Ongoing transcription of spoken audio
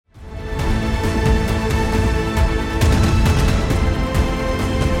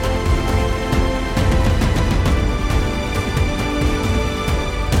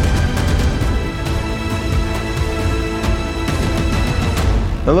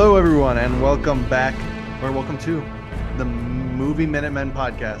Hello, everyone, and welcome back, or welcome to the Movie Minutemen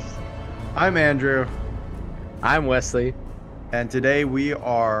podcast. I'm Andrew, I'm Wesley. and today rec-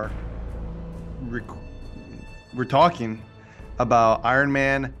 we're talking about Iron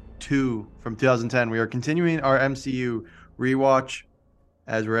Man 2 from 2010. We are continuing our MCU rewatch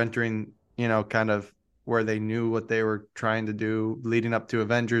as we're entering, kind of where they knew what they were trying to do leading up to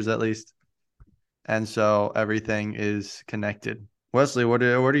Avengers, at least. And so everything is connected. Wesley, what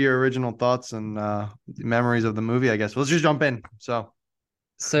are your original thoughts and memories of the movie? I guess let's just jump in. So,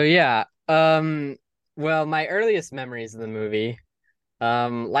 So yeah, well, my earliest memories of the movie,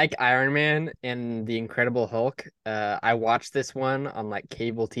 like Iron Man and the Incredible Hulk, I watched this one on like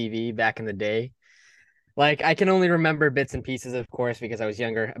cable TV back in the day. Like I can only remember bits and pieces, of course, because I was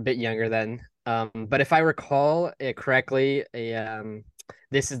younger, a bit younger then. But if I recall it correctly,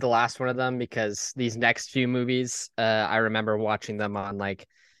 this is the last one of them because these next few movies, I remember watching them on like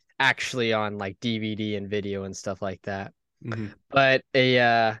actually on like DVD and video and stuff like that. mhm. But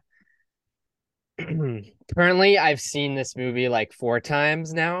currently I've seen this movie like four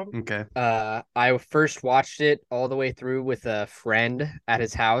times now. Okay, I first watched it all the way through with a friend at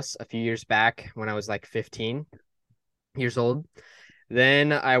his house a few years back when I was like 15 years old.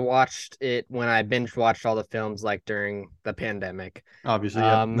 Then I watched it when I binge watched all the films like during the pandemic. obviously,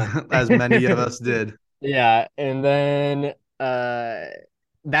 yep, Um as many of us did. yeah, and then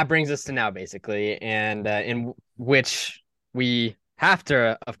that brings us to now basically, and in which we have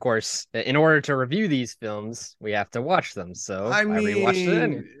to, of course, in order to review these films, we have to watch them. So I I rewatched it mean,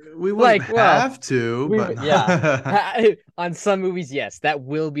 and we wouldn't like, well, have to, we but would, yeah. On some movies, yes, that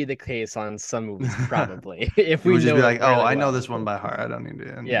will be the case on some movies, probably, if you we would just be know it like, "Oh, really I know well. this one by heart. I don't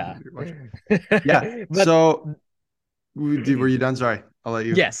Yeah. need to watch it." Yeah. But So, were you done? Sorry, I'll let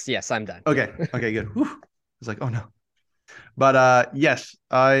you. yes, I'm done. Okay. Okay. Good. Whew. It's like, oh no. But yes,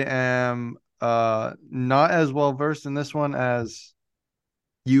 I am not as well versed in this one as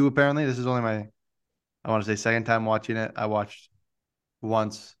you apparently. This is only my I want to say second time watching it. I watched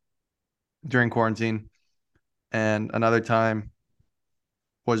once during quarantine and another time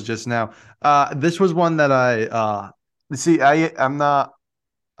was just now. This was one that I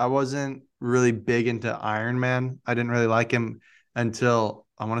wasn't really big into Iron Man. I didn't really like him until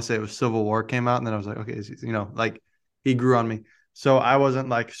I want to say it was Civil War came out, and then I was like, okay, like he grew on me. So I wasn't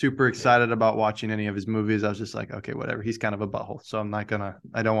like super excited about watching any of his movies. I was just like, okay, whatever. He's kind of a butthole, so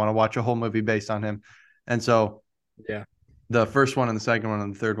I don't want to watch a whole movie based on him. And so Yeah. the first one and the second one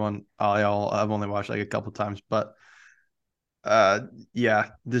and the third one, I've only watched like a couple times, but uh, yeah,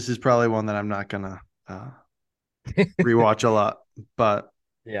 this is probably one that I'm not gonna rewatch a lot. But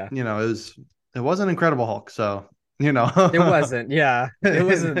Yeah. it was an Incredible Hulk, so It wasn't. Yeah. It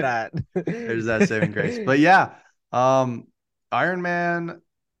wasn't there's that. that saving grace. But yeah, um, Iron Man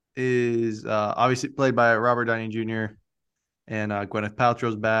is obviously played by Robert Downey Jr. and Gwyneth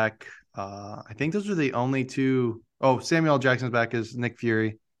Paltrow's back. I think those are the only two. Oh, Samuel L. Jackson's back as Nick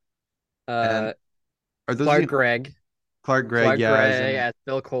Fury, and Uh, are those Clark the Gregg, Clark Gregg? Clark Yeah, as Gregg in as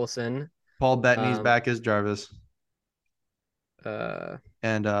Bill Coulson. Paul Bettany's Um, back as Jarvis. uh,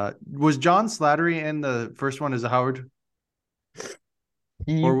 And was John Slattery in the first one as a Howard,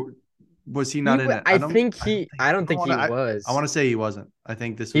 he or was he not in it? I think I don't I don't think want he to. I was. want to say he wasn't. I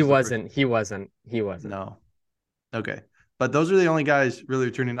think this He was the first. wasn't. He wasn't. He wasn't. No. Okay. But those are the only guys really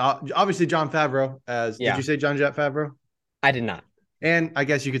returning. Obviously, John Favreau as. Did you Yeah, say John Jett Favreau? I did not. And I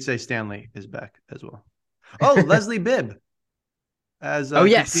guess you could say Stanley is back as well. Oh, Leslie Bibb as Oh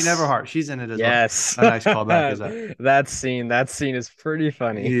Christine yes, Everhart. She's in it as well. yes. A nice callback is that. That scene is pretty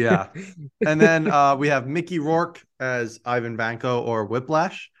funny. Yeah. And then we have Mickey Rourke as Ivan Vanko or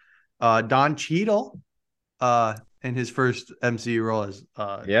Whiplash. Don Cheadle in his first MCU role as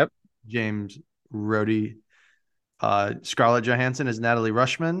Yep. James Rhodey. Scarlett Johansson as Natalie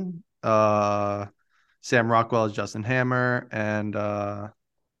Rushman. Sam Rockwell as Justin Hammer. And I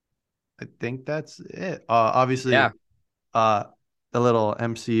think that's it. Yeah. Obviously, uh, the little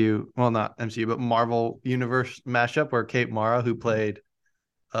MCU, well, not MCU, but Marvel Universe mashup where Kate Mara, who played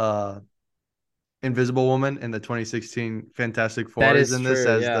uh, Invisible Woman in the 2016 Fantastic Four, That is is in this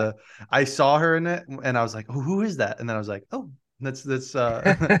true. as Yeah. the. I saw her in it, and I was like, "Oh, who is that?" And then I was like, "Oh, that's that's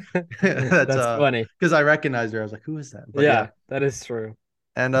That's funny. because I recognized her. I was like, "Who is that?" But yeah, Yeah, that is true.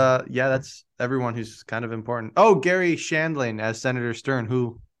 and yeah, that's everyone who's kind of important. Oh, Gary Shandling as Senator Stern,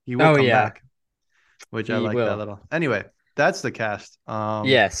 who he will Oh come yeah, back, which I he like that will. little. Anyway, that's the cast.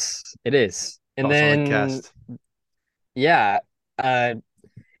 Yes, it is. And Solid then cast. yeah, uh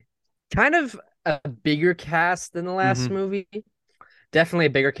kind of a bigger cast than the last Mm-hmm. movie. Definitely a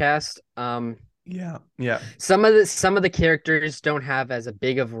bigger cast. Yeah. Yeah. Some of the characters don't have as a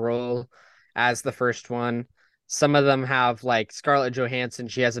big of a role as the first one. Some of them have like Scarlett Johansson,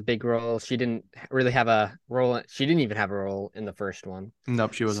 she has a big role. She didn't really have a role. She didn't even have a role in the first one.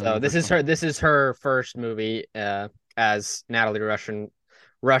 Nope, she wasn't in So the first one. this is her first movie as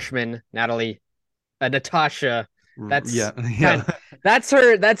Rushman, Natasha. Yeah. That's Yeah. kind that's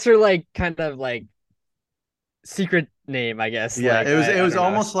her like kind of like secret name, I guess. Yeah, Like it I was don't know.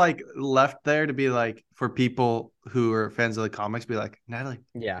 almost like left there to be like for people who are fans of the comics, be like, Natalie,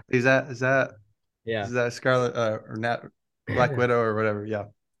 Yeah. is that Yeah. Scarlet or Nat Black Widow or whatever? Yeah.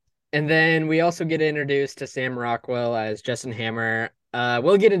 And then we also get introduced to Sam Rockwell as Justin Hammer.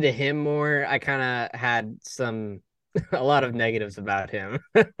 We'll get into him more. I kind of had a lot of negatives about him.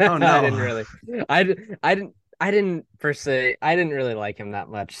 Oh no. I didn't per se, I didn't really like him that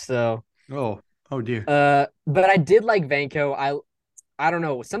much. So, Oh, oh dear. but I did like Vanko. I don't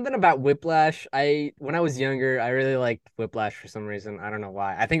know, something about Whiplash. When I was younger, I really liked Whiplash for some reason. I don't know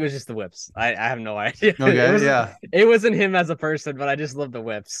why. I think it was just the whips. I have no idea. Okay, yeah. It wasn't him as a person, but I just love the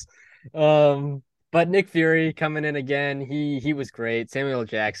whips. Um, but Nick Fury coming in again, he was great. Samuel L.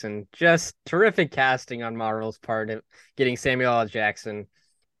 Jackson, just terrific casting on Marvel's part of getting Samuel L. Jackson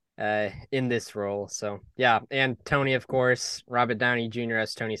in this role. So yeah, and Tony, of course, Robert Downey Jr.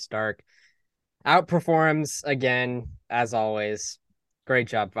 as Tony Stark outperforms again as always. Great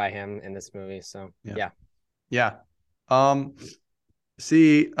job by him in this movie. So Yeah. yeah. Yeah. Um,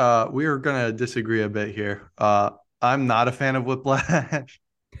 see, we are gonna disagree a bit here. I'm not a fan of Whiplash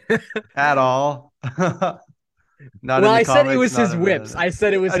at all. Not Well, in the I said it comics, was not his in whips. I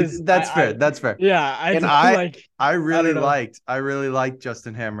said it was his. that's fair. That's fair. Yeah. I And don't like. I don't know. I really liked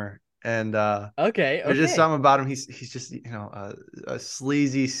Justin Hammer. And Okay. there's just Okay. something about him. He's just, a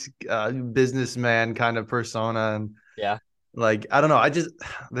sleazy businessman kind of persona. And Yeah. like, I don't know.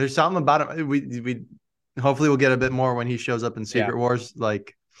 There's something about him. We hopefully we'll get a bit more when he shows up in Yeah. Secret Wars,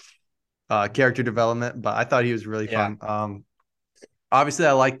 like character development. But I thought he was really Yeah. fun. Obviously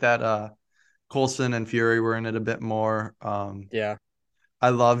I like that Coulson and Fury were in it a bit more. Yeah. I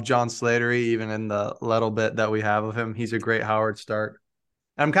love John Slattery, even in the little bit that we have of him. He's a great Howard Stark.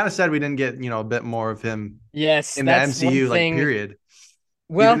 I'm kind of sad we didn't get, a bit more of him Yes, in the that's one MCU, like thing. period.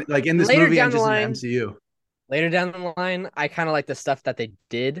 Well, Even like in this later movie and down the just in the line, MCU. I kind of like the stuff that they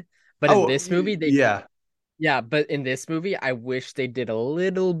did, but in Oh, this movie, yeah. yeah, but in this movie, I wish they did a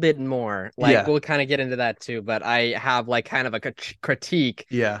little bit more. Like Yeah. we'll kind of get into that too, but I have like kind of a critique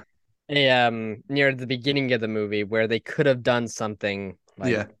Yeah. near the beginning of the movie where they could have done something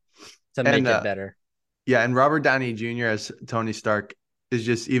like Yeah. to And make it better. yeah, and Robert Downey Jr. as Tony Stark is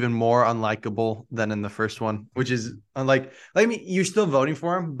just even more unlikable than in the first one, which is unlike I mean, you're still voting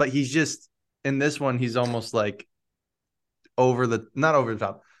for him, but he's just in this one, he's almost like not over the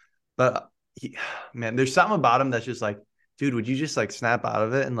top, but he, man, there's something about him that's just like, dude, would you just like snap out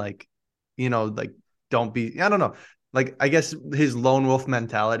of it and like, like don't be, I don't know. Like, I guess his lone wolf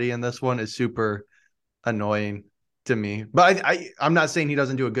mentality in this one is super annoying to me. But I'm not saying he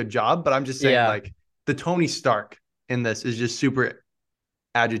doesn't do a good job, but I'm just saying Yeah. like the Tony Stark in this is just super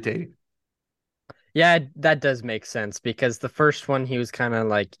agitating. Yeah, that does make sense because the first one he was kind of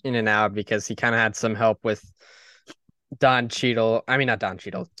like in and out because he kind of had some help with Don Cheadle. I mean, not Don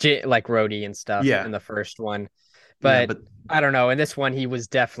Cheadle, like Rhodey and stuff Yeah. in the first one. Yeah, But but I don't know. In this one, he was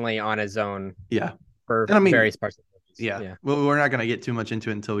definitely on his own yeah. for And I mean, various parts of the movies. yeah. Yeah. Well, we're not going to get too much into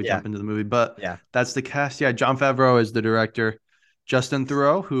it until we Yeah. jump into the movie, but Yeah. that's the cast. Yeah, John Favreau is the director. Justin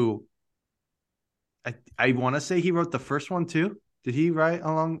Theroux, who I want to say he wrote the first one too. Did he write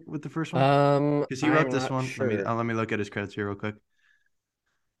along with the first one? Because he wrote I'm this not one. sure. Let me look at his credits here real quick.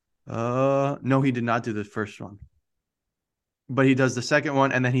 No, he did not do the first one, but he does the second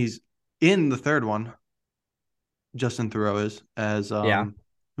one, and then he's in the third one. Justin Theroux is as Yeah.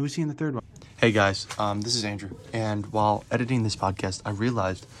 who is he in the third one? Hey guys, this is Andrew, and while editing this podcast, I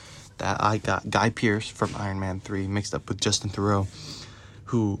realized that I got Guy Pearce from Iron Man 3 mixed up with Justin Theroux,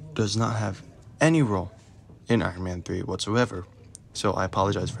 who does not have any role in Iron Man 3 whatsoever. So I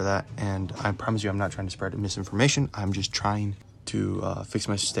apologize for that, and I promise you I'm not trying to spread misinformation. I'm just trying to fix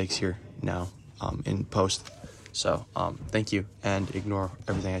my mistakes here now in post. So thank you, and ignore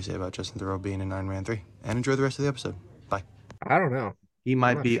everything I say about Justin Theroux being in Iron Man 3, and enjoy the rest of the episode. Bye. I don't know. He I'm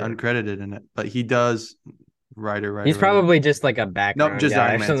might not be sure. uncredited in it, but he does He's writer. probably just like a Nope, background just guy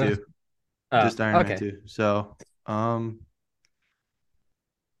Iron or Man something. 2. Oh, Just Iron Man okay. 2. So,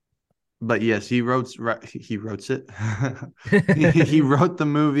 but yes, he wrote it. He wrote the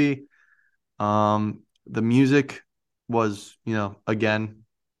movie. The music was, again,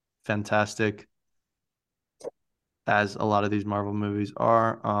 fantastic. as a lot of these Marvel movies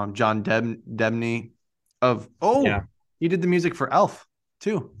are. John Debney of Yeah. he did the music for Elf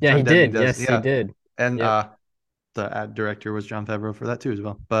too. Yeah, he John Debney did. does, Yes, he yeah, did. and Yep. the ad director was John Favreau for that too as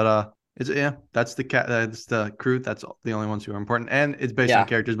well. But it's yeah, that's the cat. That's the crew. That's the only ones who are important, and it's based on Yeah.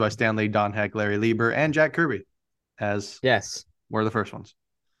 characters by Stan Lee, Don Heck, Larry Lieber, and Jack Kirby, as Yes. were the first ones.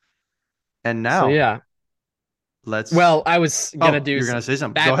 And So now yeah. let's. Well, I was gonna Oh, do you're gonna say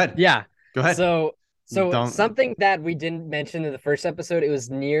something. Go that. ahead. Yeah. Go ahead. So Don't. something that we didn't mention in the first episode, it was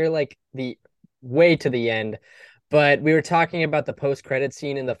near like the way to the end, but we were talking about the post-credit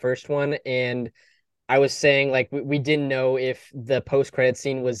scene in the first one, and I was saying like we didn't know if the post-credit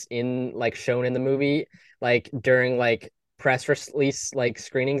scene was in like shown in the movie, like during like press release like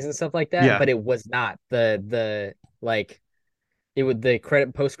screenings and stuff like that, Yeah. but it was not. The like it would the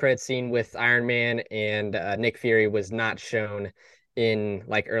credit post credit scene with Iron Man and Nick Fury was not shown in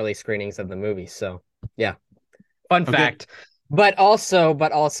like early screenings of the movie. So yeah, fun Okay. fact. But also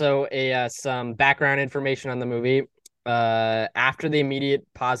a some background information on the movie. After the immediate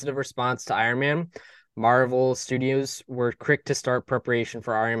positive response to Iron Man, Marvel Studios were quick to start preparation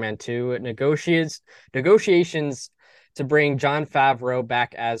for Iron Man 2. Negotiations to bring Jon Favreau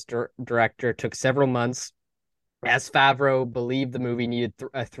back as director took several months as Favreau believed the movie needed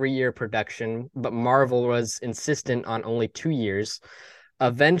a 3 year production, but Marvel was insistent on only 2 years.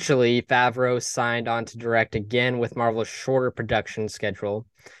 Eventually, Favreau signed on to direct again with Marvel's shorter production schedule.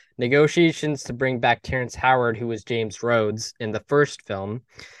 Negotiations to bring back Terrence Howard, who was James Rhodes in the first film,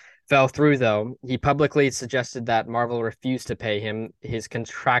 fell through, though. He publicly suggested that Marvel refused to pay him his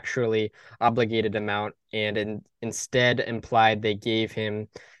contractually obligated amount and instead implied they gave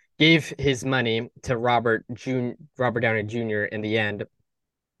his money to Robert Downey Jr. in the end.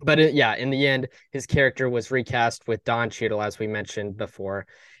 But yeah, in the end, his character was recast with Don Cheadle, as we mentioned before.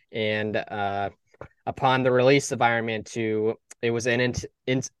 And upon the release of Iron Man 2, it was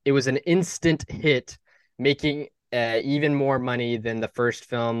an instant hit, making even more money than the first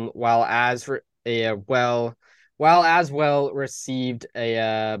film, while as well received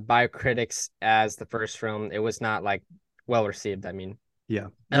by critics as the first film. It was not like well received. I mean, Yeah.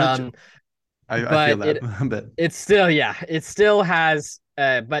 um, I feel but that a bit. it's still yeah, it still has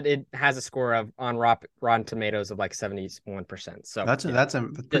but it has a score of on Rotten Tomatoes of like 71%. So yeah, That's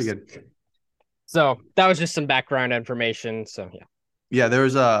pretty just good. so that was just some background information. So yeah. Yeah, there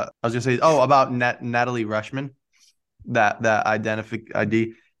was a. I was gonna say, oh, about Natalie Rushman, that identific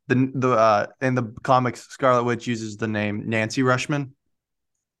ID. The in the comics, Scarlet Witch uses the name Nancy Rushman,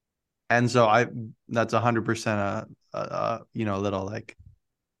 and so I that's 100% a little like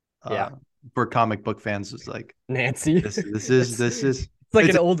Yeah. uh for comic book fans. It's like Nancy. this is It's like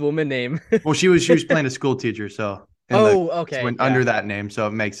it's an old woman name. well, she was playing a school teacher, so in the Oh, so okay. when Yeah. under that name, so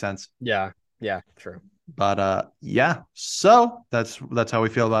it makes sense. Yeah. Yeah, true. But yeah, so that's how we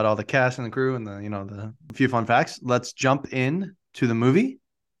feel about all the cast and the crew and the few fun facts. Let's jump in to the movie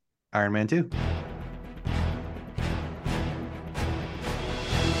Iron Man 2.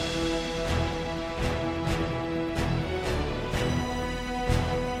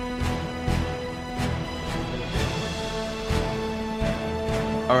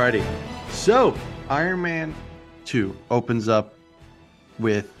 Alrighty. So Iron Man 2 opens up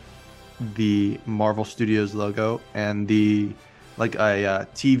with the Marvel Studios logo and the like a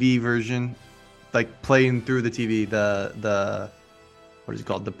TV version, like playing through the TV, the what is it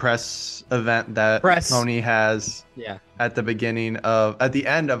called? The press event that Press. Tony has Yeah. at the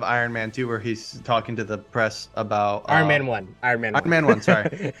end of Iron Man 2, where he's talking to the press about Iron Man 1. Iron Man Iron 1. Man 1,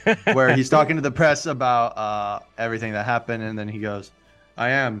 sorry, where he's talking to the press about everything that happened, and then he goes, I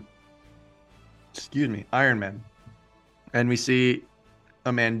am, excuse me, Iron Man. And we see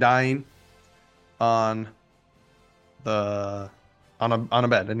a man dying on the on a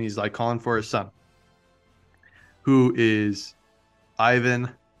bed, and he's like calling for his son, who is Ivan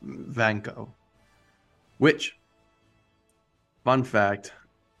Vanko. Which, fun fact,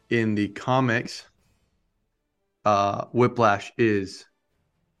 in the comics, Whiplash is,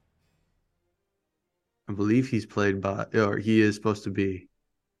 I believe he's played by, or he is supposed to be.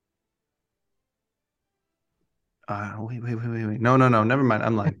 Wait. No. Never mind.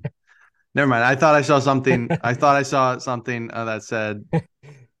 I'm lying. Never mind. I thought I saw something. I thought I saw something that said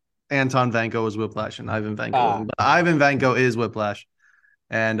Anton Vanko was Whiplash and Ivan Vanko Ah, wasn't. But Ivan Vanko is Whiplash,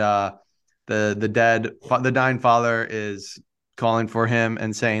 and the dying father is calling for him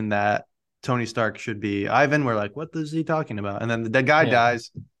and saying that Tony Stark should be Ivan. We're like, what is he talking about? And then the dead guy yeah.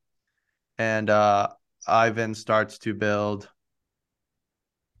 dies, and Ivan starts to build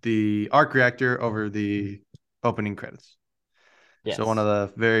the arc reactor over the opening credits. So one of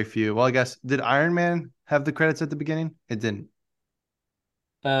Yes. the very few. Well, I guess did Iron Man have the credits at the beginning? It didn't,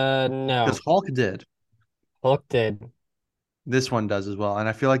 because No. Hulk did. Hulk did. This one does as well, and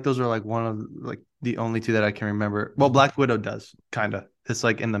I feel like those are like one of like the only two that I can remember. Well, Black Widow does kind of. It's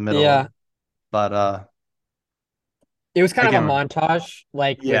like in the middle of Yeah. it, but It was I kind of can't a remember. montage,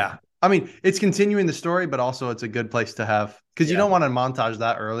 like with Yeah, I mean it's continuing the story, but also it's a good place to have because you yeah. don't want to montage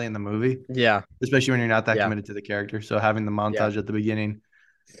that early in the movie, Yeah. especially when you're not that Yeah. committed to the character. So having the Yeah. montage at the beginning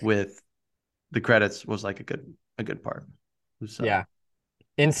with the credits was like a good part. So Yeah.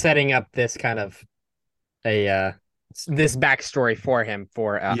 In setting up this kind of a this backstory for him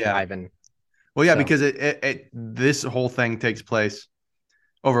for yeah, Ivan. well, yeah, So, because it this whole thing takes place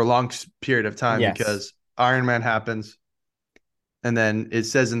over a long period of time yes. because Iron Man happens, and then it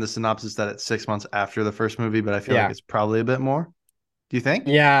says in the synopsis that it's 6 months after the first movie, but I feel like Yeah. it's probably a bit more. Do you think?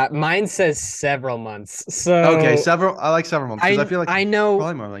 Yeah, mine says several months. Okay, So, several. I like several months because I I feel like I know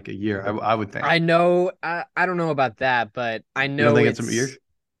probably more like a year. I would think. I know I don't know about that, but You don't think it's a year?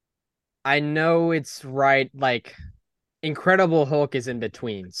 I know it's right like Incredible Hulk is in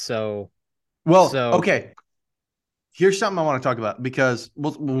between. Well, So okay. Here's something I want to talk about because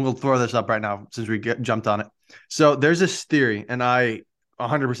we'll throw this up right now since jumped on it. So there's this theory, and I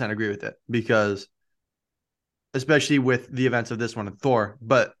 100% agree with it because especially with the events of this one and Thor,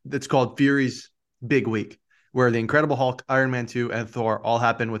 but it's called Fury's Big Week, where the Incredible Hulk, Iron Man 2, and Thor all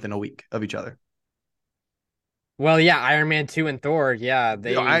happen within a week of each other. well, yeah, Iron Man 2 and Thor, yeah,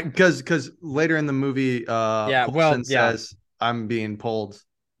 You know, they because later in the movie, yeah, well, Coulson yeah. says, "I'm being pulled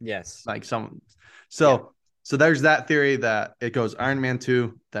Yes. like some." Yeah. So so there's that theory that it goes Iron Man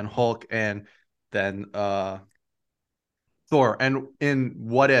 2, then Hulk, and then Thor. And in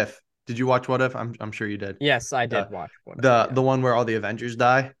What If, did you watch What If? I'm sure you did. Yes, I The did watch What If, the yeah. the one where all the Avengers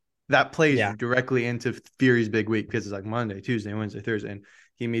die. That plays Yeah. directly into Fury's big week because it's like Monday, Tuesday, Wednesday, Thursday, and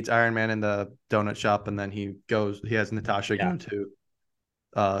he meets Iron Man in the donut shop, and then he has Natasha Yeah. go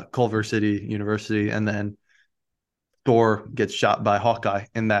to Culver City University, and then Thor gets shot by Hawkeye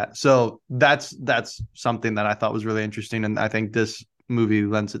in that. So that's something that I thought was really interesting, and I think this movie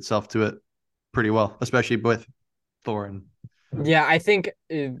lends itself to it pretty well, especially with Thor and Yeah, I think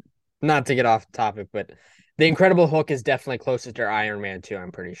not to get off topic, but the Incredible Hulk is definitely closer to Iron Man 2,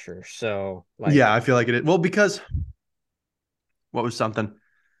 I'm pretty sure. So, yeah, like, I feel like it is. Well, because what was something?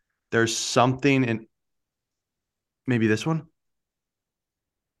 There's something in maybe this one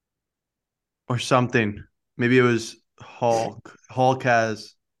or something. Maybe it was Hulk. Hulk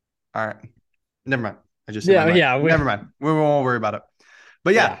has. All right. Never mind. I just hit my yeah, mic. yeah, Never mind. We won't worry about it.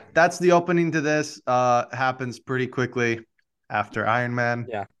 But yeah, yeah, that's the opening to this. Happens pretty quickly after Iron Man,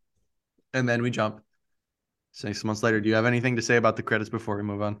 yeah. and then we jump 6 months later. Do you have anything to say about the credits before we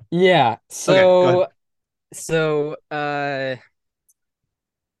move on? Yeah. Okay, go ahead. So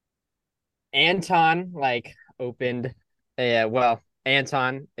Anton like opened well,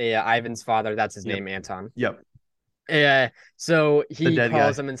 Anton, Ivan's father, that's his Yep. name, Anton. Yep. Uh, so The he dead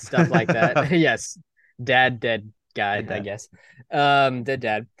calls guy. him and stuff like that. Yes, dead The guy, I dad. guess. Dead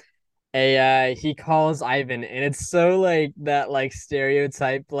dad. He calls Ivan, and it's so like that like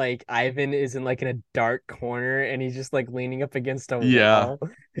stereotype like Ivan is in like in a dark corner and he's just like leaning up against a Yeah. wall.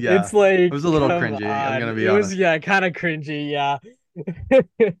 Yeah. It's It like, was a little come cringy. I'm on. gonna be It was honest. yeah, kind of cringy, yeah.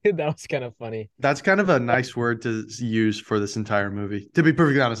 That was kind of funny. That's kind of a nice word to use for this entire movie. To be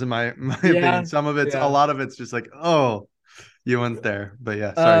perfectly honest, in my opinion, Yeah, some of it's a yeah. lot of it's just like, oh, you went there. But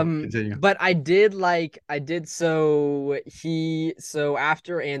yeah, sorry, continue. But I did so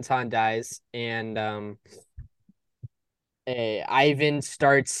after Anton dies and Ivan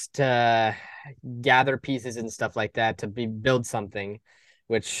starts to gather pieces and stuff like that to build something,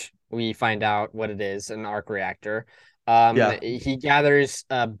 which we find out what it is, an arc reactor. Yeah, He gathers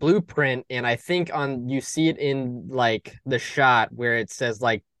a blueprint, and I think on you see it in like the shot where it says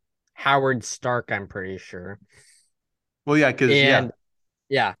like Howard Stark, I'm pretty sure. well, yeah, because yeah, And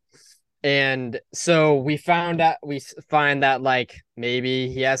yeah, and so we find that like maybe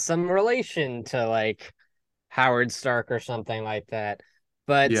he has some relation to like Howard Stark or something like that.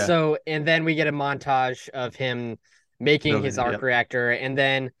 But yeah, so, and then we get a montage of him making building his it. arc Yep, reactor. And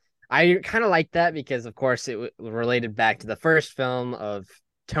then I kind of like that because, of course, related back to the first film of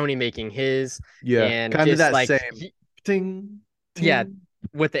Tony making his yeah, and kind of just that like, same ting yeah, ting.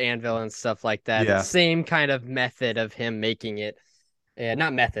 with the anvil and stuff like that. Yeah, Same kind of method of him making it.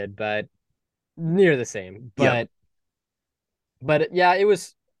 Not method, but near the same. yep. But yeah, it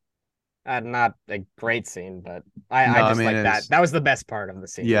was not a great scene, but I No, I just mean like that. it's That was the best part of the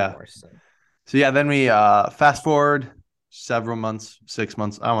scene, of yeah. course. So. So yeah, then we fast forward several months, 6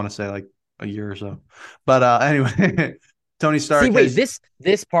 months. I want to say like a year or so, but anyway, Tony See, Stark wait, has.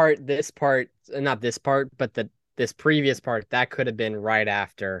 this part, not this part, but this previous part that could have been right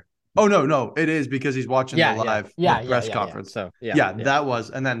after. Oh no, no, it is because he's watching the Yeah, yeah, live the yeah, yeah, press yeah, yeah. conference. So yeah, Yeah, yeah, that was,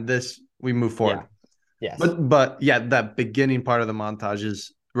 and then this we move yeah, forward. yes, But yeah, that beginning part of the montage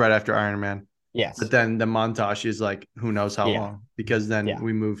is right after Iron Man. But yes, then the montage is like who knows how yeah, long because then yeah,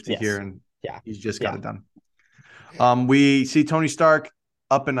 we move to here yes, and yeah, he's just got yeah. it done. We see Tony Stark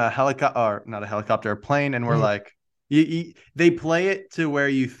up in a helicopter, or not a helicopter, a plane, and we're like, they play it to where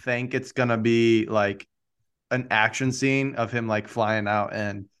you think it's gonna be like an action scene of him like flying out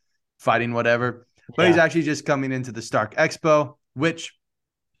and fighting whatever, but he's Yeah. actually just coming into the Stark Expo, which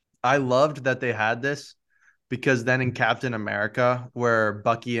I loved that they had this because then in Captain America, where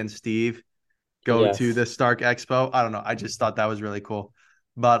Bucky and Steve go to Yes. the Stark Expo, I don't know, I just thought that was really cool.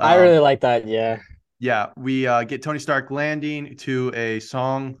 But I really like that. Yeah. yeah, we get Tony Stark landing to a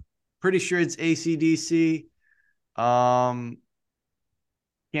song. Pretty sure it's ACDC. Um,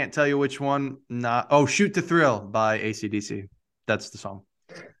 can't tell you which one. Not Shoot to Thrill by ACDC. That's the song.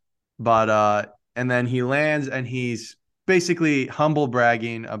 But and then he lands and he's basically humble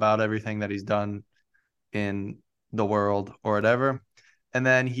bragging about everything that he's done in the world or whatever. And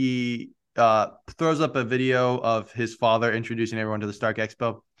then he throws up a video of his father introducing everyone to the Stark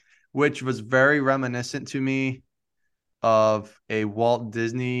Expo, which was very reminiscent to me of a Walt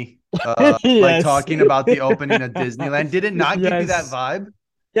Disney like Yes. talking about the opening of Disneyland. Did it not give you that Yes. vibe?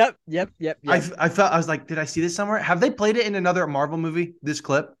 Yep. Yep. Yep. Yep. I felt I was like, did I see this somewhere? Have they played it in another Marvel movie? This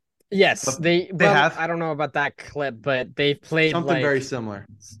clip? Yes. They, They well, have I don't know about that clip, but they've played something like very similar.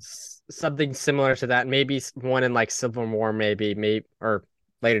 something similar to that. Maybe one in like Civil War, maybe, or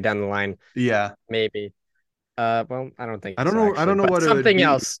later down the line, Yeah. maybe. Well, I don't think I don't so know. I actually, don't know but what it would something be.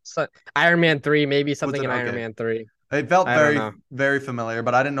 else. So, Iron Man 3, maybe Was something it in Iron okay? Man 3. It felt I don't very, know. very familiar,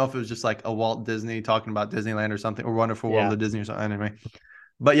 but I didn't know if it was just like a Walt Disney talking about Disneyland or something, or Wonderful World Yeah. of Disney or something. Anyway,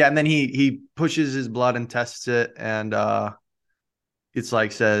 but yeah, and then he pushes his blood and tests it, and it's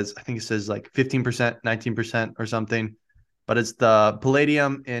like says I think it says like 15%, 19% or something, but it's the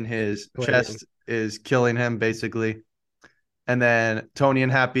palladium in his Palladium. chest is killing him basically. And then Tony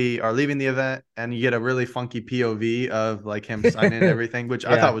and Happy are leaving the event, and you get a really funky POV of like him signing everything, which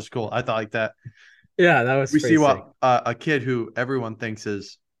I thought Yeah. was cool. I thought like that. Yeah, that was We see pretty sick. what a kid who everyone thinks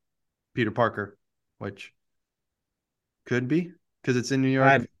is Peter Parker, which could be because it's in New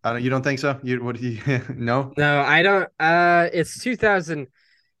I York. I don't. You don't think so? You what do you no? No, I don't. It's 2000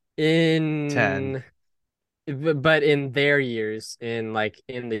 10. in, but in their years, in like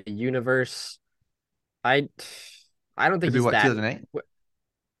in the universe, I, I don't think It'd be he's what, that. 2008?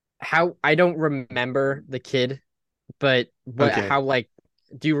 How I don't remember the kid, but what? Okay. How like?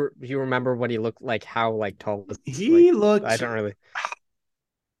 Do you remember what he looked like? How like tall was like? He I looked don't really.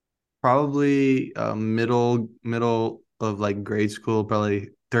 probably middle of like grade school, probably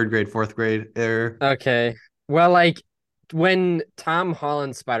third grade, fourth grade there. Okay. Well, like when Tom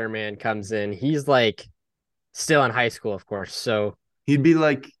Holland Spider-Man comes in, he's like still in high school, of course. So He'd be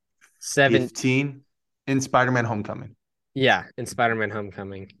like seven, 15 in Spider-Man Homecoming. yeah, in Spider-Man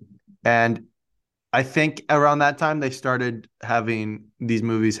Homecoming. And I think around that time they started having these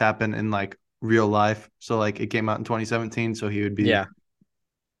movies happen in like real life. So like it came out in 2017, so he would be Yeah,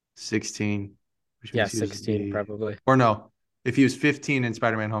 16, which yeah, means he would 16 be probably. or no, if he was 15 in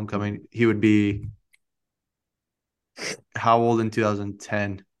Spider-Man Homecoming, he would be how old in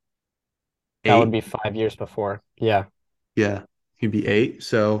 2010? That would 8? be 5 years before. Yeah, Yeah, he'd be 8.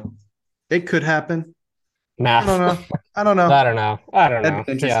 So it could happen. I don't math. know. I don't know. I don't know. I don't That'd know.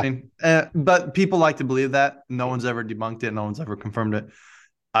 be Yeah, interesting. But people like to believe that. No one's ever debunked it. No one's ever confirmed it.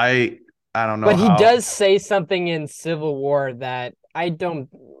 I I don't know but he how. does say something in Civil War that I don't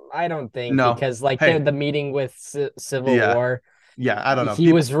think, No. because like the Hey, meeting with Civil yeah. War, Yeah, I don't know. he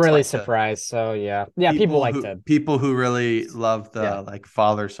People was just really like to surprised. So yeah, yeah, people like to. people who really love Yeah, the like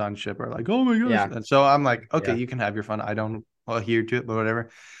father sonship are like, oh my gosh. yeah, And so I'm like, okay, yeah. you can have your fun. I don't adhere to it, but whatever.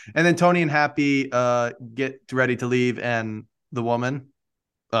 And then Tony and Happy get ready to leave, and the woman,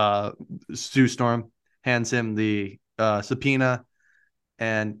 uh Sue Storm, hands him the subpoena,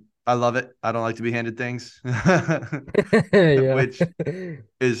 and I love it. I don't like to be handed things, Yeah. which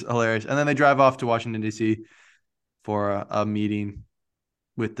is hilarious. And then they drive off to Washington D.C. for a meeting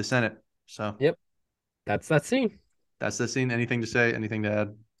with the Senate. So Yep, that's that scene. that's the scene. Anything to say? Anything to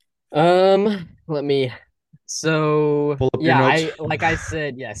add? Let me. So Pull up your yeah, notes. I like I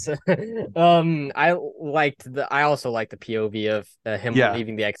said, yes. I also liked the POV of him Yeah,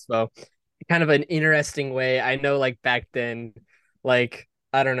 leaving the expo. Kind of an interesting way. I know, like back then, like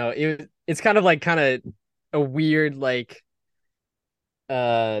I don't know, it's kind of a weird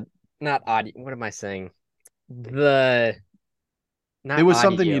uh not audio. What am I saying? The It not was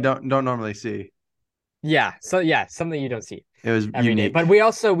something you audio. don't normally see. Yeah, so yeah, something you don't see It was every day. But unique.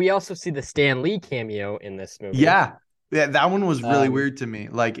 we also see the Stan Lee cameo in this movie. Yeah. Yeah, that one was really Um, weird to me.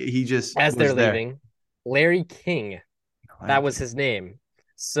 Like he just as they're was there. leaving, Larry King, Larry that was King. his name.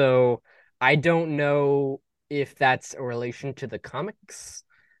 So I don't know if that's a relation to the comics.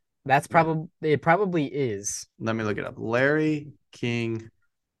 That's Yeah. probably it probably is. Let me look it up. Larry King.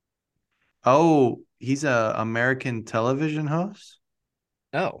 Oh, he's a American television host,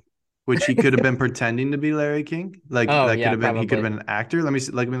 Oh. which he could have been pretending to be Larry King. Like Oh that could yeah, have been he could have probably. been an actor. Let me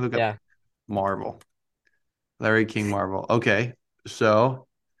see, let me look up Yeah. Marvel. Larry King Marvel. Okay. So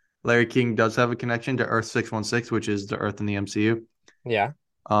Larry King does have a connection to Earth 616, which is the Earth in the MCU. Yeah.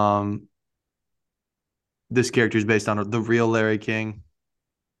 Um, this character is based on the real Larry King.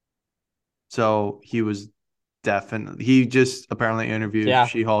 So he was definitely he just apparently interviewed Yeah.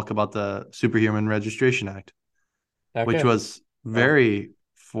 She-Hulk about the Superhuman Registration Act, which Okay. was Well. very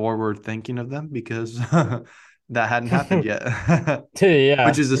forward thinking of them because that hadn't happened yet. Which Yeah.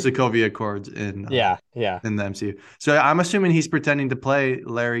 is the Sokovia Accords Yeah. Yeah. in the MCU. So I'm assuming he's pretending to play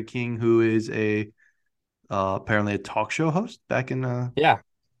Larry King, who is a apparently a talk show host back in Yeah.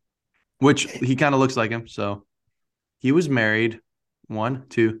 which he kind of looks like him. So he was married one,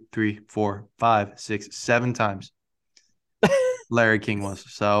 two, three, four, five, six, 7 times. Larry King was.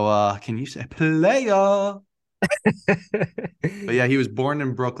 So can you say player? But yeah, he was born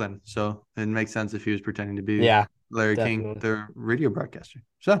in Brooklyn, so it makes sense if he was pretending to be Yeah, Larry King, definitely. the radio broadcaster.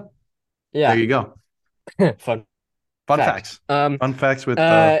 So there Yeah. you go. Fun Fun fact. facts. Fun facts with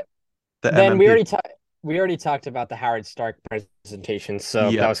Uh the then MMP. we already talked about the Howard Stark presentation, so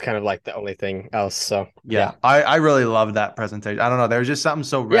that Yep. was kind of like the only thing else. So Yeah. yeah. I really love that presentation. I don't know. There was just something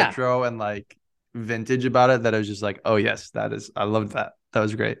so Yeah. retro and like vintage about it that I was just like, oh yes, that is I loved that. That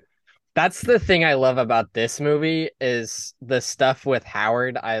was great. That's the thing I love about this movie is the stuff with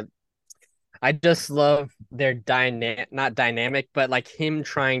Howard. I just love their not dynamic, but like him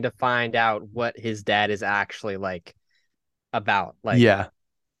trying to find out what his dad is actually like about. Like Yeah.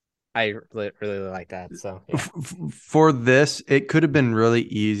 I really like that. So yeah. For this, it could have been really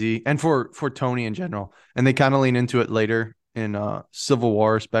easy, and for Tony in general, and they kind of lean into it later in Civil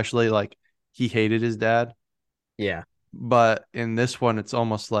War, especially like he hated his dad, Yeah. but in this one, it's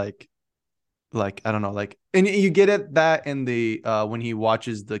almost like I don't know, like, and you get it that in the when he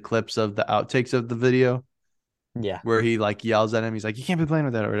watches the clips of the outtakes of the video Yeah. where he like yells at him, he's like, "You can't be playing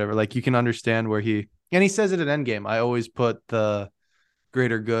with that" or whatever. Like you can understand where he says it at Endgame. I always put the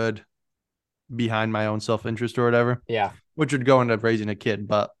greater good behind my own self interest or whatever, Yeah. which would go into raising a kid.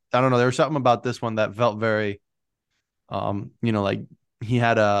 But I don't know. There was something about this one that felt very, like he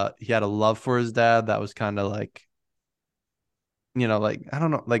had a love for his dad that was kind of like, like I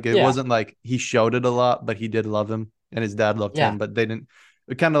don't know, like it Yeah. wasn't like he showed it a lot, but he did love him, and his dad loved Yeah. him, but they didn't.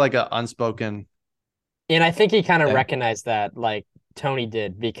 It kind of like an unspoken And I think he kind of thing. recognized that, like Tony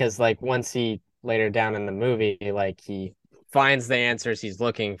did, because like once he later down in the movie, like he finds the answers he's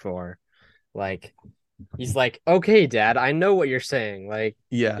looking for. Like he's like, "Okay, Dad, I know what you're saying." Like,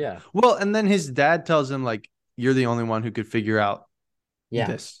 Yeah. yeah, Well, and then his dad tells him like, "You're the only one who could figure out yeah,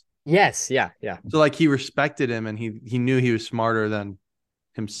 this." yes, yeah, yeah, So like he respected him, and he knew he was smarter than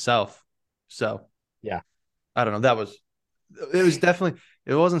himself. So yeah, I don't know. It was definitely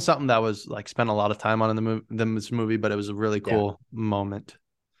it wasn't something that was like spent a lot of time on in this movie, but it was a really yeah, cool moment.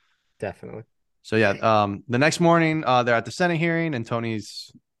 definitely. So yeah, the next morning, they're at the Senate hearing, and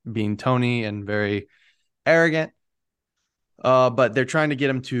Tony's being Tony and very arrogant. But they're trying to get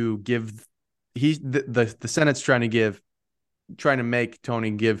him to give the Senate's trying to make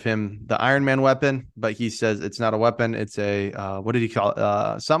Tony give him the Iron Man weapon, but he says it's not a weapon. It's a what did he call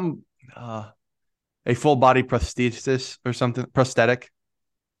it? Some a full body prosthesis or something prosthetic.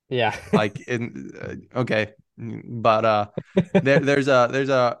 Yeah, Like in okay, but there's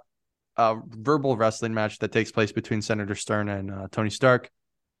a verbal wrestling match that takes place between Senator Stern and Tony Stark,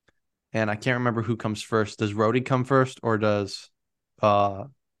 and I can't remember who comes first. Does Rhodey come first, or does uh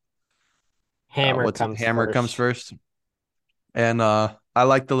Hammer what's it comes Hammer comes first. first? And I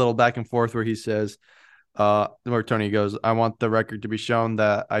like the little back and forth where he says where Tony goes, I want the record to be shown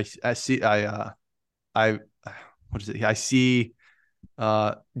that I see I what is it? I see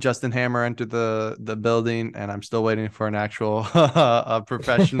Justin Hammer enter the building, and I'm still waiting for an actual a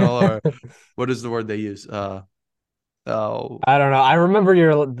professional, or what is the word they use? Oh I don't know. I remember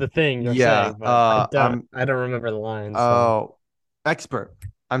the thing you're yeah. saying, but I'm I don't remember the line. So, oh expert.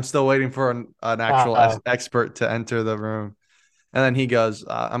 I'm still waiting for an actual oh, expert to enter the room. And then he goes,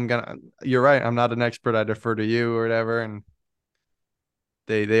 you're right. I'm not an expert. I defer to you or whatever. And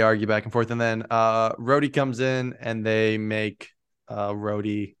they argue back and forth. And then Rhodey comes in, and they make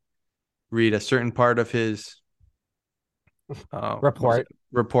Rhodey read a certain part of his what is it? Report.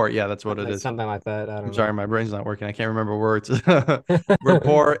 Report. Yeah, that's what it is. Something like that. I I'm don't sorry, know. my brain's not working. I can't remember words.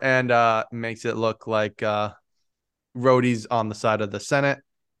 Report and makes it look like Rhodey's on the side of the Senate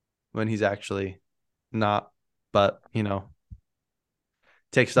when he's actually not. But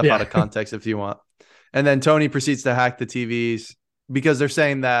take stuff out Yeah. of context if you want. And then Tony proceeds to hack the TVs because they're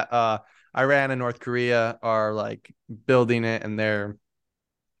saying that Iran and North Korea are like building it and they're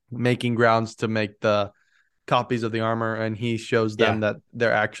making grounds to make the copies of the armor. And he shows them Yeah. that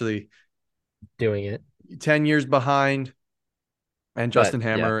they're actually Doing it. 10 years behind. And But Justin yeah.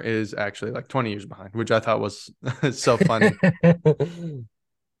 Hammer is actually like 20 years behind, which I thought was so funny.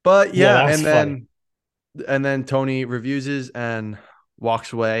 But Yeah, yeah, that was and funny. then Tony refuses and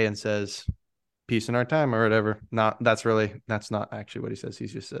walks away and says, peace in our time or whatever. That's not actually what he says. He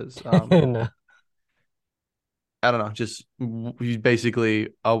just says, No. I don't know, just he's basically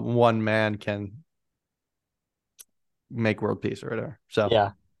a one man can make world peace or whatever. So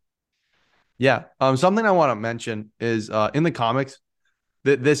Yeah. yeah. Something I want to mention is in the comics,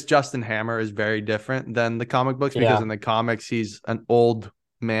 this Justin Hammer is very different than the comic books because Yeah. in the comics he's an old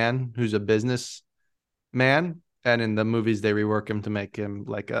man who's a business man, and in the movies they rework him to make him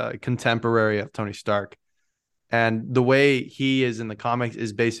like a contemporary of Tony Stark. And the way he is in the comics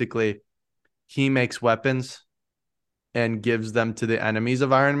is basically he makes weapons and gives them to the enemies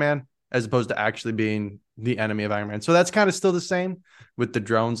of Iron Man as opposed to actually being the enemy of Iron Man. So that's kind of still the same with the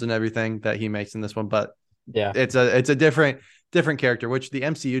drones and everything that he makes in this one, but Yeah. it's a different character, which the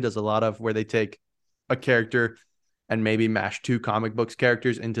MCU does a lot of, where they take a character and maybe mash two comic books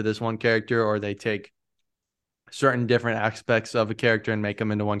characters into this one character, or they take certain different aspects of a character and make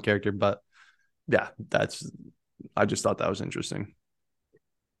them into one character. But yeah, I just thought that was interesting.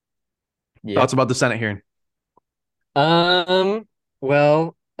 Yeah. Thoughts about the Senate hearing? Um,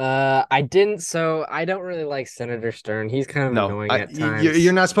 well, I don't really like Senator Stern. He's kind of No, annoying at you're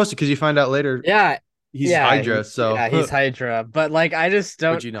times. not supposed to because you find out later Yeah. he's Hydra. Yeah, he's So, Hydra. But like I just which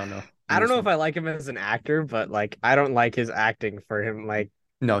don't you don't know in I don't this know if one. I like him as an actor, but like I don't like his acting for him. Like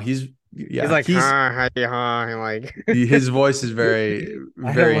No, he's yeah, like, ha, ha, ha, and like his voice is very, I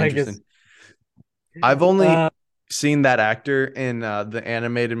don't very like his interesting. I've only uh seen that actor in the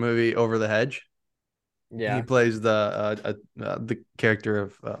animated movie Over the Hedge. He yeah. plays the character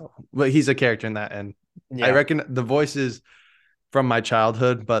of well, he's a character in that, and I Yeah. reckon the voice is from my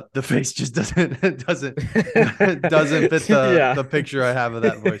childhood, but the face just doesn't doesn't fit Yeah. the picture I have of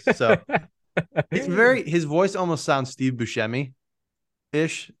that voice. So his voice almost sounds Steve Buscemi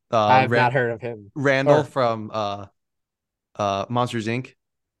ish. I've not heard of him. Randall Or from Monsters Inc.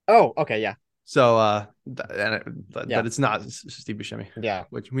 oh, okay, yeah. So Yeah. but it's not Steve Buscemi, Yeah.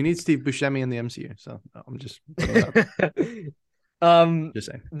 which we need Steve Buscemi in the MCU. So I'm just putting that up. Just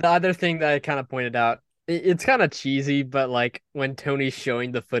saying. The other thing that I kind of pointed out, it's kind of cheesy, but like when Tony's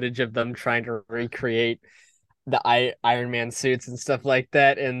showing the footage of them trying to recreate the Iron Man suits and stuff like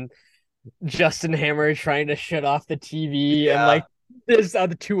that, and Justin Hammer trying to shut off the TV, and Yeah. like there's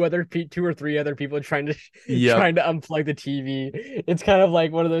two or three other people trying to Yep. trying to unplug the TV. It's kind of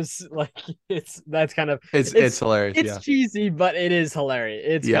like one of those like that's kind of It's hilarious. it's Yeah. cheesy, but it is hilarious.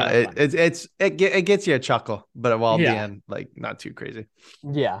 It's Yeah. kind of funny. It gets you a chuckle, but while at the Yeah, end, like not too crazy.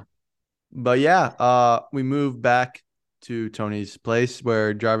 yeah. But yeah, we move back to Tony's place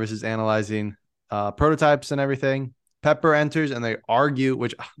where Jarvis is analyzing prototypes and everything. Pepper enters and they argue,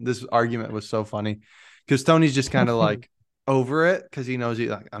 which this argument was so funny because Tony's just kind of like over it because he knows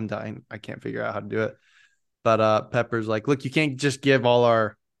I'm dying. I can't figure out how to do it. But Pepper's like, look, you can't just give all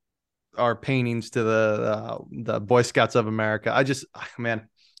our paintings to the Boy Scouts of America. Man,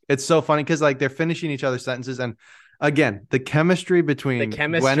 it's so funny because like they're finishing each other's sentences, and again, the chemistry The between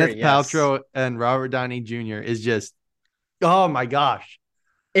chemistry, Gwyneth yes. Paltrow and Robert Downey Jr. is just, oh my gosh.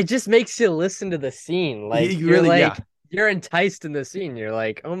 It just makes you listen to the scene. Like You really, yeah. you're enticed in the scene. You're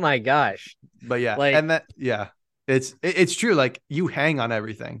like, oh my gosh. But yeah, Like, and yeah, it's true. Like you hang on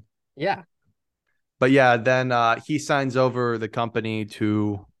everything. yeah. But yeah, then he signs over the company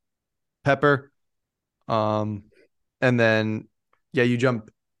to Pepper. Um, and then yeah, you jump.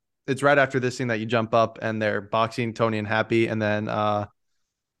 It's right after this scene that you jump up and they're boxing Tony and Happy, and then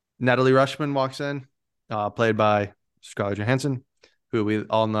Natalie Rushman walks in, played by Scarlett Johansson, who we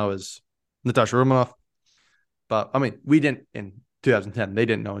all know as Natasha Romanoff. But I mean, we didn't in 2010. They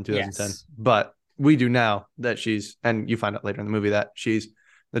didn't know in 2010, Yes. but we do now that and you find out later in the movie that she's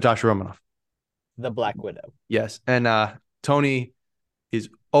Natasha Romanoff. The Black Widow. Yes, and Tony is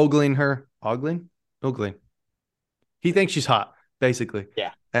ogling her, ogling. He thinks she's hot, basically,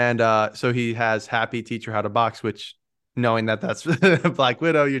 Yeah. and so he has Happy teach her how to box, which knowing that that's Black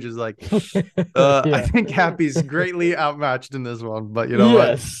Widow, you're just like, I Yeah. think Happy's greatly outmatched in this one, but you know what?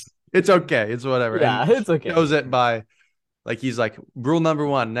 Yes. It's okay. It's whatever. Yeah, And it's she okay. shows it by like he's like rule number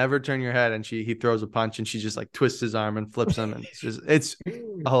one, never turn your head. And he throws a punch and she just like twists his arm and flips him. And it's It's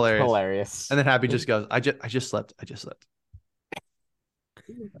hilarious. hilarious. And then Happy just goes, I just slept. I just slept.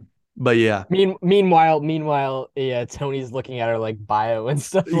 But yeah. Meanwhile, yeah, Tony's looking at her like bio and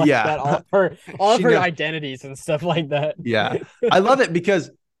stuff like Yeah. that. All of She her knows. identities and stuff like that. Yeah. I love it because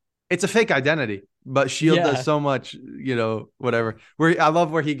it's a fake identity, but Shield does Yeah. so much, whatever. Where I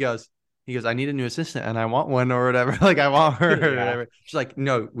love where he goes, I need a new assistant and I want one or whatever. Like I want her or Yeah. whatever. She's like,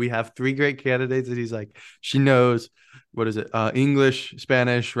 no, we have three great candidates. And he's like, she knows what is it? English,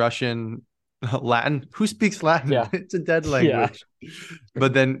 Spanish, Russian, Latin. Who speaks Latin? Yeah. It's a dead Yeah. language.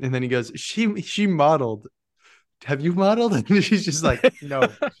 But then he goes, she modeled. Have you modeled? And she's just like, no.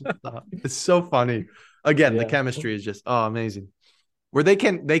 It's so funny. Again, the Yeah. chemistry is just amazing where they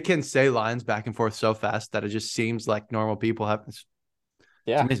can say lines back and forth so fast that it just seems like normal people have. It's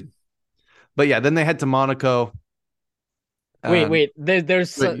Yeah. amazing. But yeah, then they head to Monaco. Um, Wait.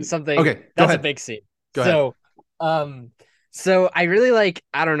 There's wait, something okay, go that's a ahead. big scene. Go ahead. Um, so I really like.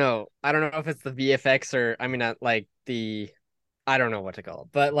 I don't know. I don't know if it's the VFX or I mean, not like the. I don't know what to call it,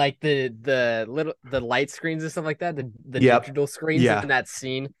 but like the light screens and stuff like that, the Yep. digital screens Yeah. in that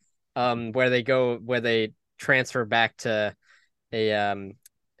scene, where they transfer back to a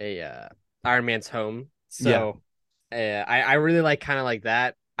Iron Man's home. Yeah. So I really like kind of like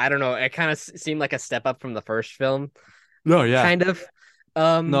that. I don't know. It kind of seemed like a step up from the first film, No, yeah. kind of. No,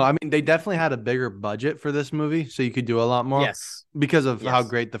 Um, I mean they definitely had a bigger budget for this movie, so you could do a lot more yes, because of how yes.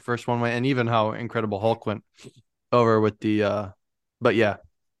 great the first one went and even how Incredible Hulk went over with the but yeah.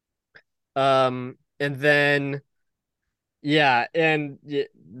 And then yeah, and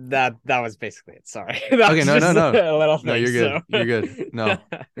that was basically it. Sorry, that Okay, was no, no, just a no. little No, thing. you're So good. You're good. No.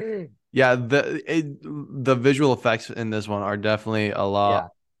 Yeah, the visual effects in this one are definitely a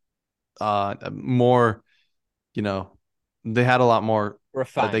lot yeah, more, you know, they had a lot more that they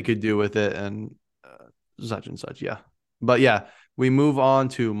refined. could do with it and such and such. Yeah. But yeah, we move on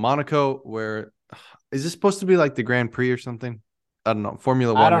to Monaco, where is this supposed to be like the Grand Prix or something? I don't know.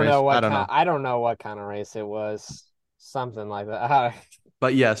 Formula One race. I don't know. I don't know what kind of race it was. Something like that.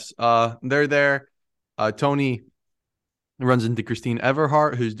 But yes, they're there. Tony runs into Christine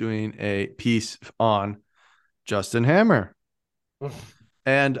Everhart, who's doing a piece on Justin Hammer.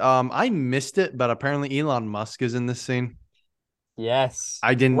 And I missed it, but apparently Elon Musk is in this scene. Yes.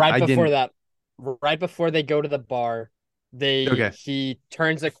 I didn't. Right I before didn't. that, right before they go to the bar, Okay. he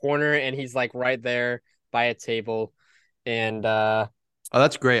turns a corner and he's like right there by a table. And Oh,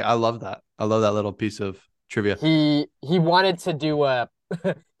 that's great. I love that. I love that little piece of trivia. he wanted to do a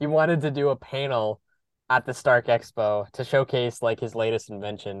he wanted to do a panel at the Stark Expo to showcase like his latest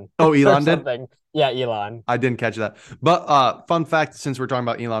invention Oh, or Elon did. something. Yeah, Elon. I didn't catch that. But fun fact, since we're talking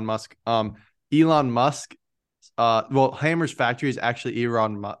about Elon Musk, well, Hammer's factory is actually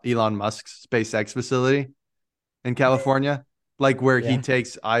Elon Musk's SpaceX facility in California, like where he Yeah.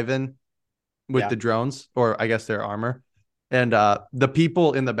 takes Ivan with Yeah. the drones, or I guess their armor. And the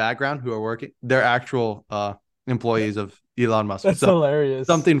people in the background who are working, they're actual employees of Elon Musk. That's So hilarious.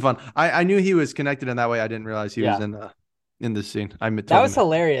 something fun. I knew he was connected in that way. I didn't realize he was Yeah. in this scene. I That totally was missed.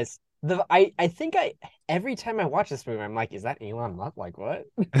 hilarious. I think I every time I watch this movie, I'm like, is that Elon Musk? Like what?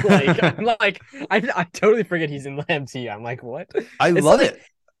 Like I'm like I totally forget he's in the MCU. I'm like, what? I It's love like it. I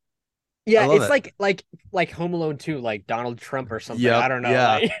yeah, love it's it. like Home Alone 2, like Donald Trump or something. I Yep. don't know.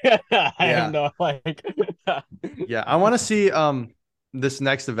 Yeah. Like I have Yeah. no like Yeah. I want to see this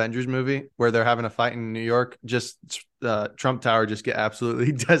next Avengers movie where they're having a fight in New York. Just Trump Tower just get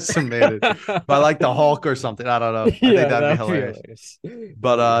absolutely decimated by like the Hulk or something. I don't know. I think Yeah, that'd be that'd be hilarious. hilarious.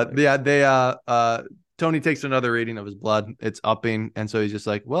 But That'd be hilarious. yeah, they Tony takes another reading of his blood. It's upping, and so he's just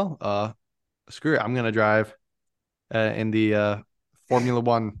like, well, screw it. I'm gonna drive in the Formula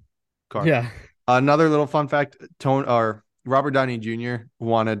One car. Yeah. Another little fun fact: Tone or Robert Downey Jr.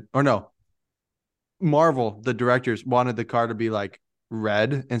 wanted, or no, Marvel, the directors wanted the car to be like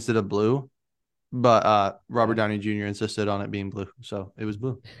red instead of blue, but Robert Yeah. Downey Jr. insisted on it being blue, so it was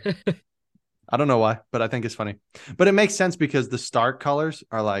blue. I don't know why, but I think it's funny. But it makes sense because the Stark colors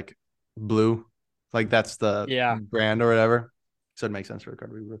are like blue, like that's the Yeah. brand or whatever. So it makes sense for a car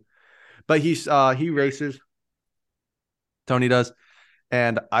to be blue. But he races. Tony does,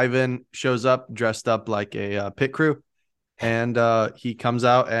 and Ivan shows up dressed up like a pit crew, and he comes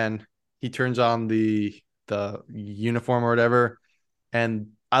out and he turns on the uniform or whatever, and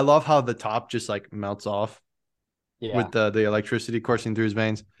I love how the top just like melts off Yeah. with the electricity coursing through his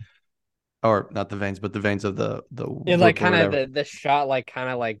veins. or not the veins, but the veins of the It like whip or kind of whatever. the shot like kind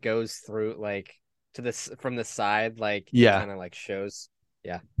of like goes through like to this from the side, like it Yeah, kind of like shows.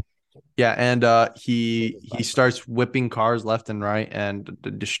 Yeah. yeah, and Shows he his he body. starts whipping cars left and right and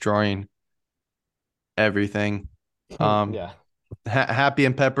destroying everything. Um, Yeah. Happy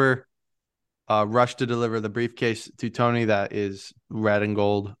and Pepper rush to deliver the briefcase to Tony that is red and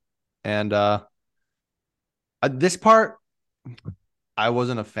gold, and this part I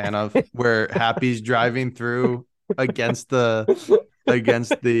wasn't a fan of where Happy's driving through against the like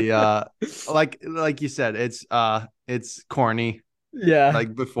you said, it's corny Yeah.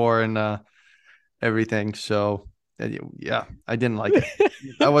 like before and everything. So yeah, I didn't like it.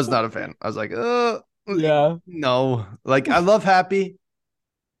 I was not a fan. I was like, Yeah. no. Like I love Happy,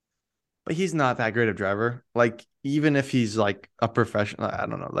 but he's not that great of a driver. Like even if he's like a professional, I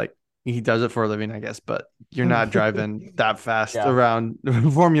don't know, like he does it for a living, I guess, but you're not driving that fast Yeah. around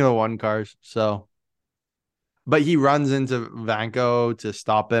Formula One cars. So, but he runs into Vanko to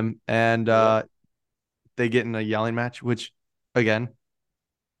stop him, and Yep. they get in a yelling match, which again,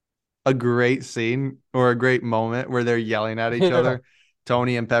 a great scene or a great moment where they're yelling at each Yeah. other.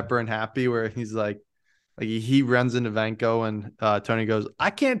 Tony and Pepper and Happy, where he's like he runs into Vanko and Tony goes,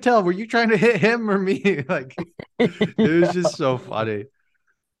 I can't tell. Were you trying to hit him or me? Like it was just so funny.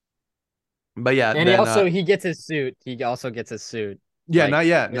 But yeah, And then he gets his suit. He also gets his suit, yeah, like not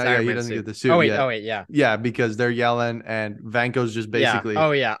yet. his Not yet. Iron He Man doesn't get suit. the suit yet. Oh wait, yeah. Yeah, because they're yelling and Vanko's just Yeah. basically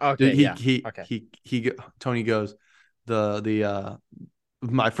Oh yeah. Okay, he yeah. he Okay. he he Tony goes the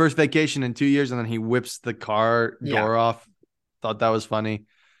my first vacation in 2 years, and then he whips the car Yeah. door off. Thought that was funny.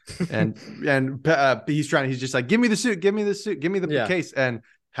 And he's just like, give me the suit, give me the suit, give me the Yeah. case. And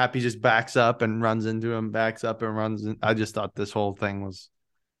Happy just backs up and runs into him, backs up and runs. I just thought this whole thing was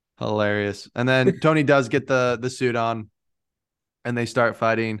hilarious. And then Tony does get the suit on, and they start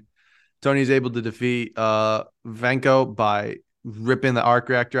fighting. Tony's able to defeat Venko by ripping the arc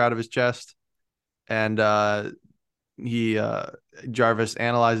reactor out of his chest, and he Jarvis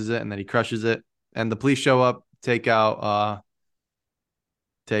analyzes it, and then he crushes it. And the police show up, take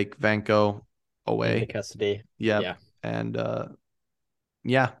Vanko Into away. custody. Yep. Yeah. And yeah,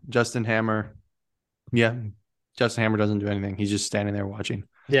 Yeah, Justin Hammer doesn't do anything. He's just standing there watching.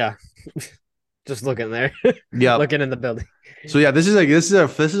 Yeah. Just looking there, Yep. looking in the building. So yeah, this is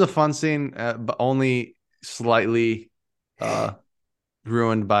a fun scene, but only slightly uh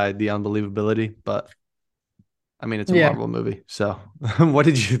ruined by the unbelievability. But I mean, it's a Yeah. Marvel movie. So what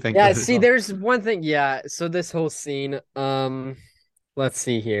did you think Yeah. of this See, one? there's one thing. Yeah. So this whole scene. Let's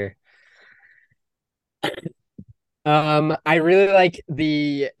see here. I really like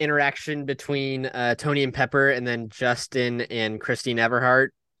the interaction between Tony and Pepper and then Justin and Christine Everhart.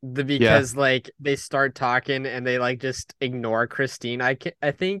 Yeah. Because like they start talking and they like just ignore Christine, I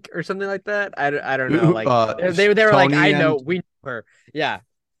think or something like that. I don't know. Like they were like, Tony I know and we know her. Yeah,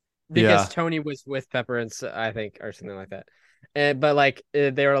 because yeah. Tony was with Pepper and I think or something like that. And but like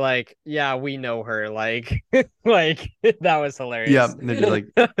they were like, yeah, we know her. Like like that was Yeah. hilarious. They're just like,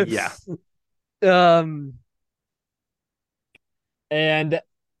 yeah. um and,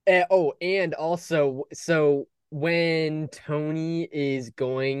 and also, so when Tony is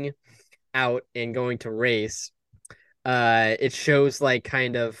going out and going to race, it shows like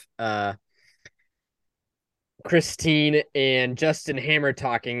kind of Christine and Justin Hammer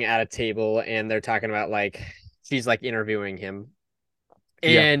talking at a table, and they're talking about like she's like interviewing him,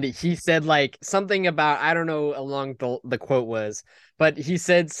 Yeah. and he said like something about I don't know along the quote was, but he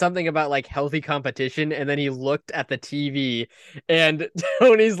said something about like healthy competition, and then he looked at the TV, and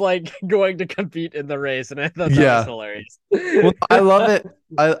Tony's like going to compete in the race, and I thought that was Yeah. hilarious. Well, I love it.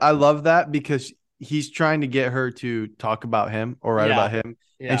 I love that because he's trying to get her to talk about him or write about Yeah, him. And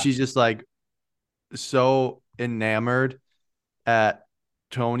yeah, she's just like so enamored at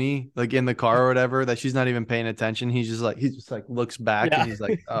Tony, like in the car or whatever, that she's not even paying attention. He just like looks back and yeah, he's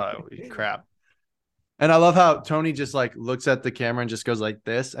like, oh crap. And I love how Tony just like looks at the camera and just goes like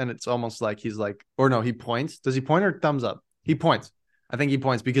this. And it's almost like he's like, or no, he points. Does he point or thumbs up? He points. I think he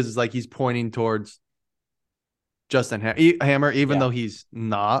points because it's like he's pointing towards Hammer, even yeah, though he's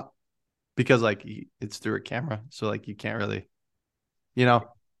not, because like it's through a camera. So like you can't really, you know,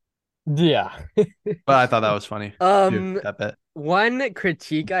 yeah. but I thought that was funny too, Um, that bit. One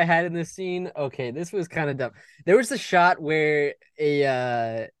critique I had in this scene, okay, this was kind of dumb. There was a shot where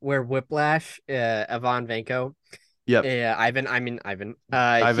where Whiplash, Ivan Vanko, Yep. Ivan, he Ivan,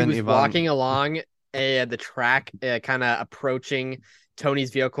 was Ivan. walking along the track, kind of approaching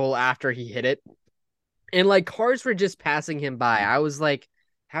Tony's vehicle after he hit it, and like cars were just passing him by. I was like,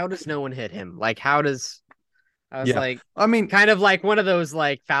 how does no one hit him? Like, how does? I was Yeah. like, I mean, kind of like one of those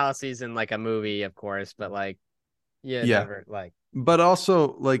like fallacies in like a movie, of course, but like, yeah, yeah. never like, But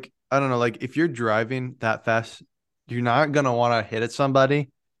also, like, I don't know, like if you're driving that fast, you're not gonna want to hit at somebody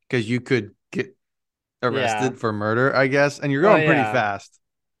because you could get yeah, arrested for murder, I guess, and you're oh going pretty yeah, fast.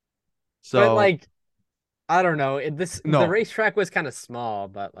 but So like, I don't know. The no, racetrack was kind of small,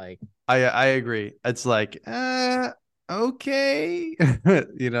 but like, I agree. It's like, okay.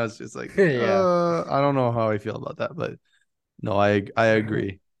 It's just like, yeah. I don't know how I feel about that, but no, I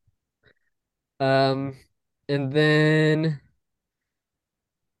agree. Um, and then,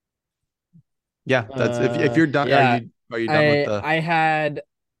 Yeah, that's if you're done, yeah, are you done with the I had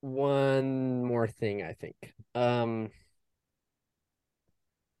one more thing, I think.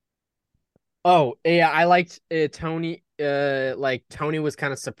 Oh, yeah, I liked Tony. Like Tony was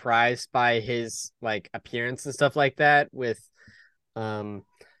kind of surprised by his like appearance and stuff like that um,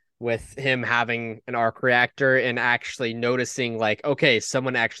 with him having an arc reactor and actually noticing like, okay,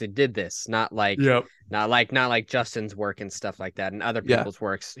 someone actually did this, Yep. not like Justin's work and stuff like that, and other Yeah. people's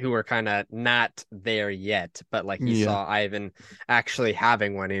works who were kind of not there yet, but like he Yeah. saw Ivan actually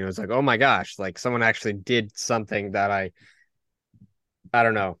having one, and he was like, oh my gosh, like someone actually did something that I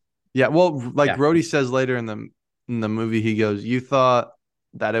don't know. Yeah, well, like Yeah, Rhodey says later in the movie, he goes, "You thought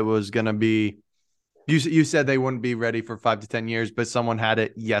that it was gonna be you said they wouldn't be ready for 5 to 10 years, but someone had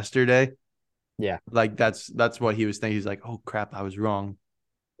it yesterday." yeah. Like that's what he was thinking. He's like, "Oh crap, I was wrong."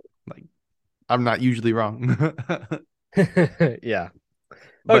 Like I'm not usually wrong, Yeah.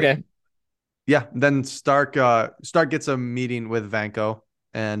 but Okay. yeah. Then Stark gets a meeting with Vanko,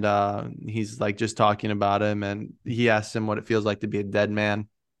 and he's like just talking about him, and he asks him what it feels like to be a dead man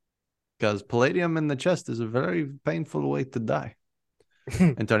because palladium in the chest is a very painful way to die.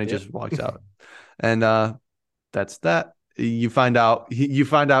 And Tony Yep. just walks out. And that's that. You find out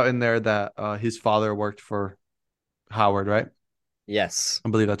in there that his father worked for Howard, right? Yes. I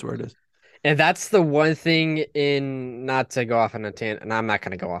believe that's where it is. And that's the one thing in not to go off on a tangent, and I'm not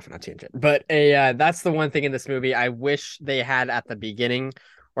going to go off on a tangent, but that's the one thing in this movie I wish they had at the beginning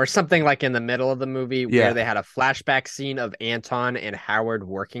or something like in the middle of the movie where Yeah, they had a flashback scene of Anton and Howard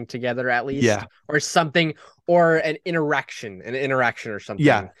working together at least yeah, or something or an interaction or yeah.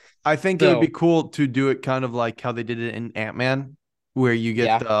 something. I think it would be So, cool to do it kind of like how they did it in Ant-Man, where you get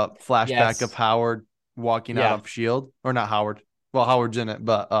yeah. the flashback of Yes. Howard walking out Yeah. of Shield, or not Howard. Well, Howard's in it,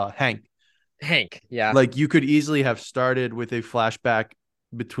 but Hank. Hank. Yeah. Like you could easily have started with a flashback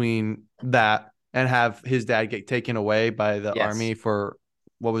between that and have his dad get taken away by the Yes. army for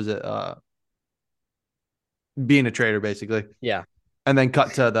what was it? Being a traitor basically, Yeah. and then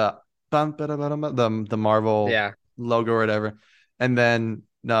cut to the Marvel Yeah. logo or whatever, and then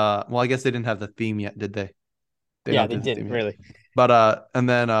well, I guess they didn't have the theme yet, did they? They Yeah, don't they do the didn't theme yet, really. but and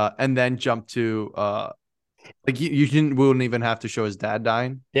then jump to like you didn't wouldn't even have to show his dad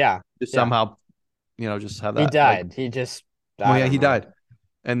dying, Yeah. just Yeah. somehow just have He that like died. He just, well I yeah don't he know. died,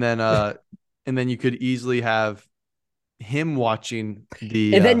 and then you could easily have him watching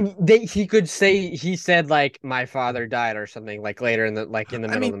the And then he could say he said like my father died or something like later in the I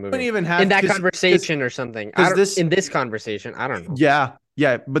middle mean of the you wouldn't movie. even In have that because conversation or something. I because don't this in this conversation, I don't know. yeah,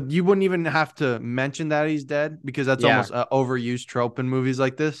 yeah, but you wouldn't even have to mention that he's dead because that's Yeah. almost an overused trope in movies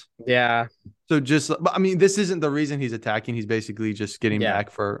like this. Yeah. So but I mean, this isn't the reason he's attacking. He's basically just getting Yeah.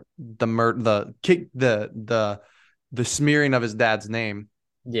 back for the kick, the smearing of his dad's name.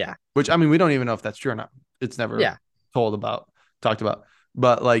 Yeah. Which I mean, we don't even know if that's true or not. It's never Yeah. told about, talked about.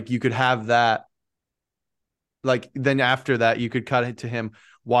 But like, you could have that. Like then after that, you could cut it to him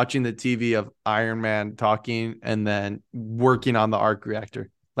watching the TV of Iron Man talking and then working on the arc reactor.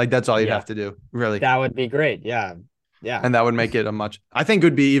 Like that's all you'd Yeah. have to do, really. That would be great. Yeah. Yeah. And that would make it a much I think it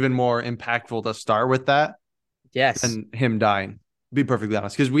would be even more impactful to start with that Yes. than him dying. Be perfectly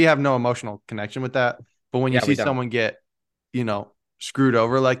honest. Because we have no emotional connection with that. But when you Yeah, we see don't. someone get, screwed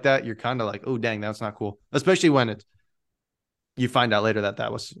over like that, you're kind of like, oh dang, that's not cool. Especially when you find out later that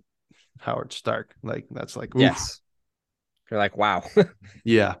that was Howard Stark. Like that's like oof. Yes. You're like, wow.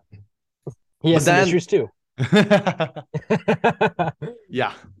 Yeah. He has But some then issues too.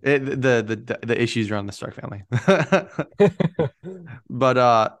 yeah, the issues around the Stark family.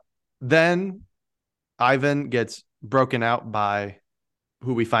 But then Ivan gets broken out by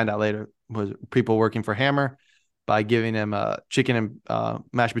who we find out later was people working for Hammer by giving him chicken and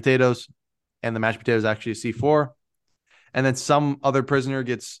mashed potatoes, and the mashed potatoes actually a C4. And then some other prisoner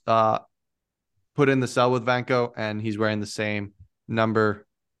gets put in the cell with Vanko, and he's wearing the same numbered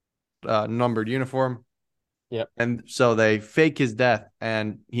uniform. Yep. And so they fake his death,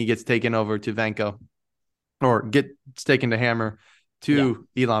 and he gets taken over to Vanko, or gets taken to Hammer Yeah. to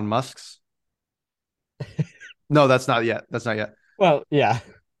Elon Musk's. No, that's not yet. That's not yet. Well, yeah.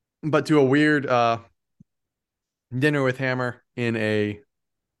 But to a weird dinner with Hammer in a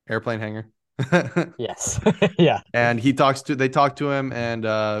airplane hangar. Yes. Yeah. And they talk to him,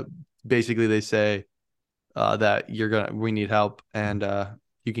 and basically they say that we need help, and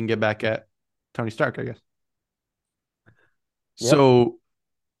you can get back at Tony Stark, I guess. Yep. So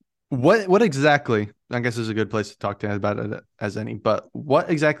what exactly, I guess is a good place to talk to him about it as any, but what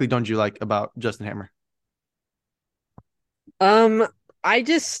exactly don't you like about Justin Hammer? Um, I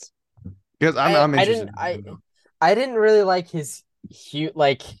just Because I'm interested in though. I didn't really like his huge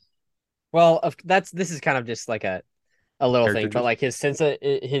like well, that's this is kind of just like a little Character thing, but choice. like his sense of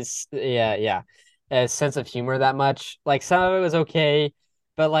his yeah, his sense of humor that much. Like some of it was okay,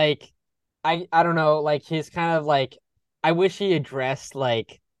 but like I don't know, like his kind of like I wish he addressed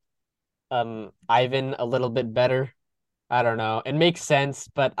like Ivan a little bit better. I don't know. It makes sense,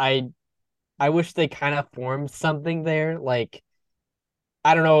 but I wish they kind of formed something there. Like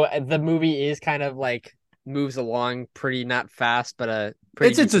I don't know, the movie is kind of like moves along pretty not fast, but a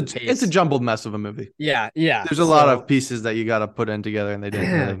pretty decent It's a pace. jumbled mess of a movie. Yeah, yeah. There's a lot of So pieces that you got to put in together, and they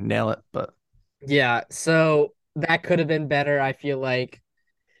didn't really nail it. But yeah, so that could have been better. I feel like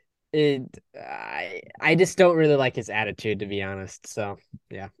it. I just don't really like his attitude, to be honest. So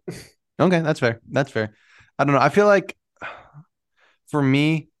yeah, okay, that's fair. That's fair. I don't know. I feel like for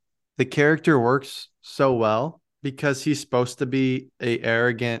me, the character works so well because he's supposed to be a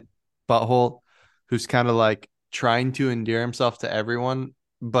arrogant butthole who's kind of like trying to endear himself to everyone,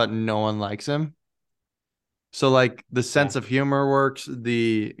 but no one likes him. So like the yeah, sense of humor works,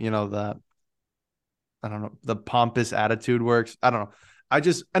 the I don't know, the pompous attitude works. I don't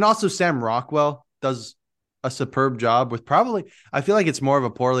know. And also Sam Rockwell does a superb job with probably, I feel like it's more of a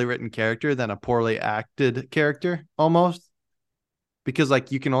poorly written character than a poorly acted character almost, because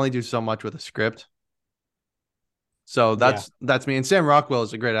like you can only do so much with a script. So yeah, that's me. And Sam Rockwell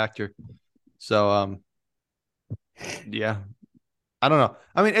is a great actor. So yeah. I don't know.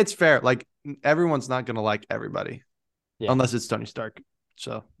 I mean, it's fair. Like everyone's not gonna like everybody yeah. unless it's Tony Stark.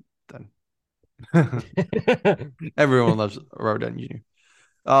 So then everyone loves Robert Downey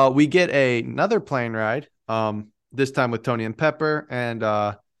Jr. We get another plane ride. This time with Tony and Pepper, and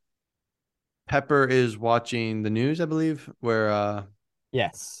Pepper is watching the news, I believe, where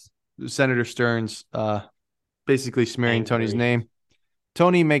Yes, Senator Stearns basically smearing Tony's angry. name.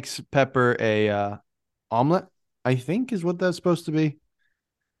 Tony makes Pepper a omelet, I think, is what that's supposed to be.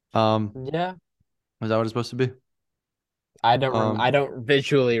 Yeah, Is that what it's supposed to be? I Um, don't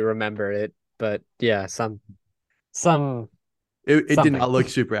visually remember it, but yeah, some it did something. not look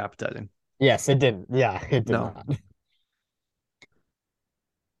super appetizing. Yes, it didn't. Yeah, it did No, not.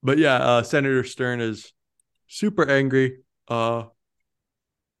 but yeah, Senator Stern is super angry. Uh,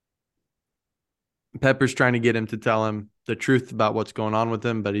 Pepper's trying to get him to tell him the truth about what's going on with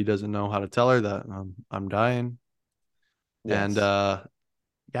him, but he doesn't know how to tell her that I'm dying. And Yes.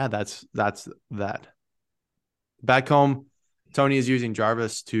 yeah, that's that. Back home, Tony is using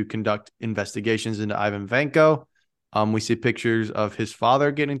Jarvis to conduct investigations into Ivan Vanko. We see pictures of his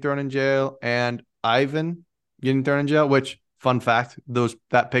father getting thrown in jail and Ivan getting thrown in jail. Which, fun fact,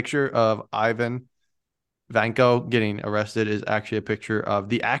 that picture of Ivan Vanko getting arrested is actually a picture of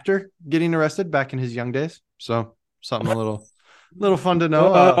the actor getting arrested back in his young days. So something a little fun to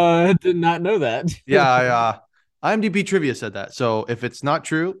know. I did not know that. Yeah, IMDb trivia said that. So if it's not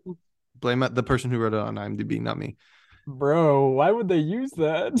true, blame the person who wrote it on IMDb, not me. Bro, why would they use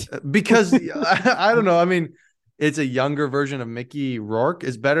that? Because I don't know. I mean, it's a younger version of Mickey Rourke.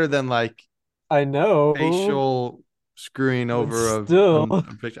 Is better than like I know, facial screwing but over of still, a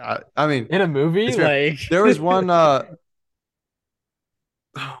picture. I mean, in a movie, it's fair. like, There was one. I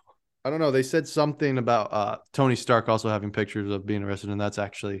don't know. They said something about Tony Stark also having pictures of being arrested, and that's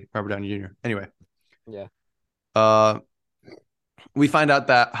actually Robert Downey Jr. Anyway, yeah, uh, we find out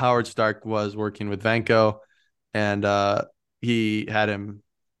that Howard Stark was working with Vanko, and he had him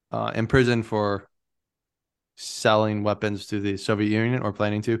in prison for selling weapons to the Soviet Union or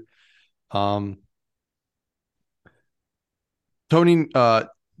planning to. Um, Tony,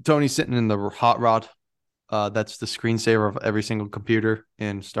 Tony's sitting in the hot rod. That's the screensaver of every single computer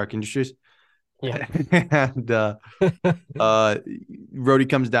in Stark Industries. yeah, And Rhodey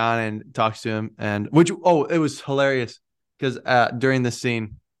comes down and talks to him, and which it was hilarious because during this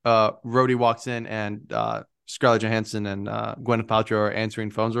scene, Rhodey walks in and Scarlett Johansson and Gwyneth Paltrow are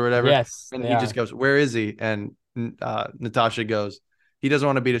answering phones or whatever, yes, and they he just are. goes, "Where is he?" And Natasha goes, "He doesn't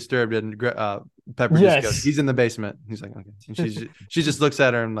want to be disturbed," and Pepper just goes, Yes. "He's in the basement." He's like, "Okay," and she just looks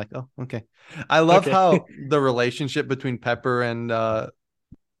at her and I'm like, "Oh, okay." I love Okay. how the relationship between Pepper and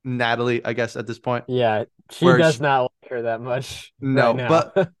Natalie, I guess at this point, Yeah, she where does she, not like her that much right no,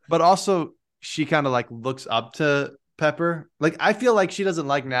 now. but also she kind of like looks up to Pepper. Like I feel like she doesn't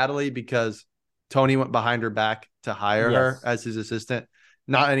like Natalie because Tony went behind her back to hire her Yes. as his assistant.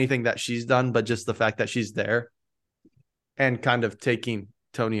 Not anything that she's done, but just the fact that she's there and kind of taking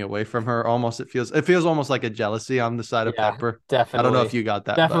Tony away from her. Almost it feels almost like a jealousy on the side of Yeah, Pepper. I don't know if definitely. you got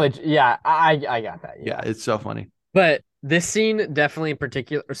that, but Definitely. Yeah, I got that. yeah, Yeah. it's so funny. But this scene definitely in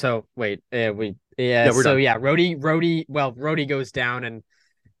particular. So wait, we yeah. Yeah, we're So done. yeah, Rhodey goes down and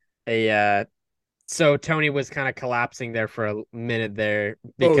a so Tony was kind of collapsing there for a minute there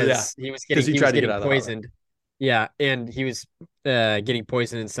Oh yeah, because because he he was tried to get getting out of the harbor. poisoned. Yeah, and he was getting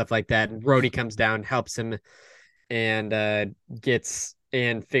poisoned and stuff like that. And Rhodey comes down, helps him, and gets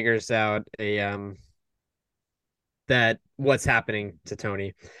and figures out a that what's happening to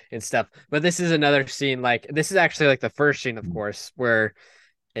Tony and stuff. But this is another scene, like this is actually like the first scene, of course, where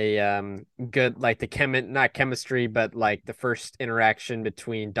a good like the not chemistry, but like the first interaction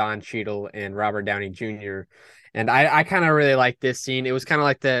between Don Cheadle and Robert Downey Jr. And I kind of really like this scene. It was kind of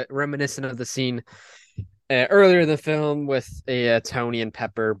like the reminiscent of the scene earlier in the film with Tony and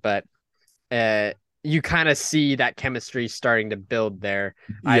Pepper, but uh you kind of see that chemistry starting to build there.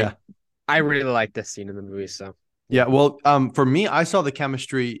 I Yeah, I really like this scene in the movie, so yeah. yeah. Well, for me, I saw the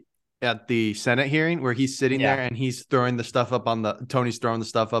chemistry at the Senate hearing where he's sitting there Yeah. and he's throwing the stuff up on the Tony's throwing the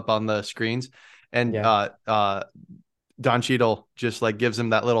stuff up on the screens, and Yeah. Don Cheadle just like gives him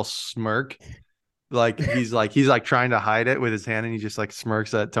that little smirk. Like he's like trying to hide it with his hand and he just like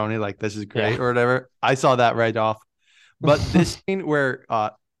smirks at Tony like this is Yeah. great or whatever. I saw that right off. But this scene where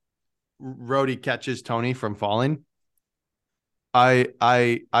Rhodey catches Tony from falling,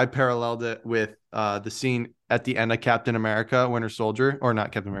 I paralleled it with the scene at the end of Captain America Winter Soldier, or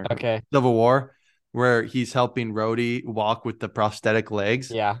not Captain America, Okay. Civil War, where he's helping Rhodey walk with the prosthetic legs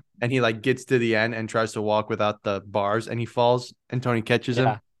Yeah. and he like gets to the end and tries to walk without the bars and he falls and Tony catches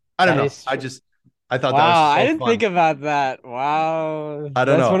Yeah. him. I don't That know. is I true. just I thought that was Wow, I so didn't think fun. about that. Wow. I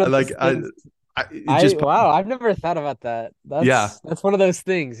don't That's know. one of Like those things. I it just I've never thought about that. yeah. That's one of those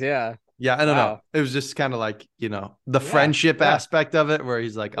things. Yeah. Yeah, I don't know. Wow. It was just kind of like, the Yeah. friendship Yeah. aspect of it where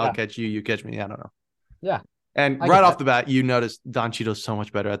he's like, I'll Yeah. catch you, you catch me. I don't know. Yeah. And I right get off that. the bat, you notice Don Cheadle's so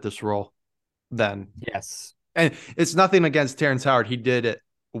much better at this role than, Yes. and it's nothing against Terrence Howard. He did it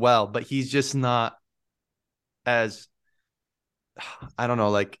well, but he's just not as, I don't know,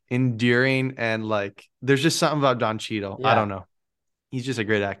 like endearing and like, there's just something about Don Cheadle. I Yeah. don't know. He's just a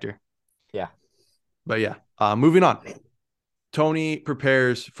great actor. Yeah. But yeah, moving on. Tony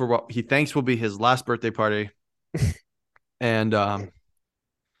prepares for what he thinks will be his last birthday party. And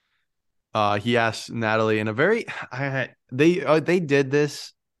he asks Natalie in a very they did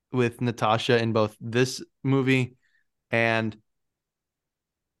this with Natasha in both this movie and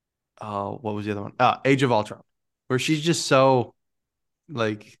what was the other one? Age of Ultron, where she's just so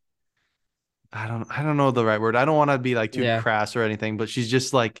like I don't know the right word. I don't want to be like too Yeah. crass or anything, but she's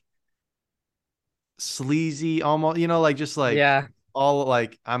just like sleazy almost, like just like Yeah. all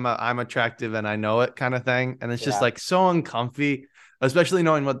like I'm attractive and I know it kind of thing. And it's just Yeah. like so uncomfy, especially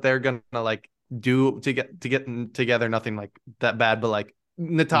knowing what they're gonna like do to get together. Nothing like that bad, but like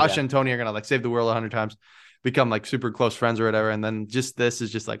Natasha Yeah. and Tony are gonna like save the world 100 times, become like super close friends or whatever. And then just this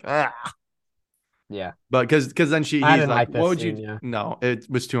is just like Yeah. but because then I he's didn't like, like what this would scene. you Yeah. no, it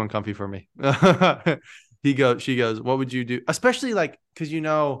was too uncomfy for me. She goes, what would you do? Especially like because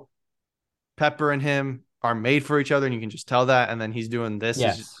Pepper and him are made for each other, and you can just tell that. And then he's doing this is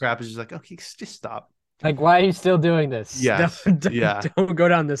just Yes. crap. Is just like, okay, just stop. Like, why are you still doing this? Yes, yeah, Don't go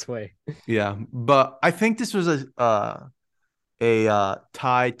down this way. yeah. But I think this was a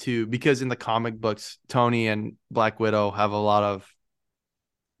tie to because in the comic books, Tony and Black Widow have a lot of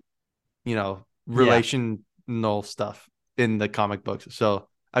Yeah. relational stuff in the comic books. So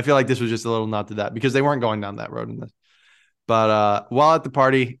I feel like this was just a little nod to that because they weren't going down that road in this. But while at the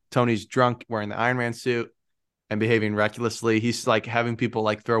party, Tony's drunk, wearing the Iron Man suit and behaving recklessly. He's like having people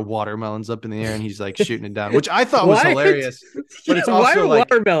like throw watermelons up in the air and he's like shooting it down, which I thought was Why? hilarious. But Yeah, it's why also like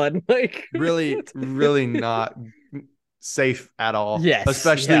watermelon? Like, really, really not safe at all, yes.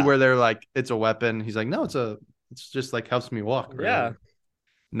 especially Yeah. where they're like, it's a weapon. He's like, no, it's just like helps me walk or Yeah. whatever.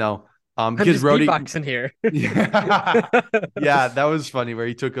 No, I'm because just Rhodey, beatboxing here. yeah, yeah, that was funny where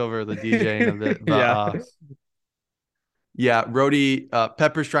he took over the DJing a bit, but Yeah. yeah, Rhodey,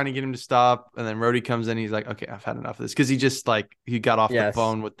 Pepper's trying to get him to stop, and then Rhodey comes in. He's like, "Okay, I've had enough of this," because he just like he got off the Yes.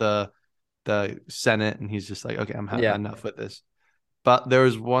 phone with the Senate, and he's just like, "Okay, I'm Yeah. enough with this." But there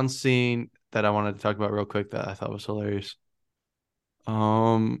was one scene that I wanted to talk about real quick that I thought was hilarious.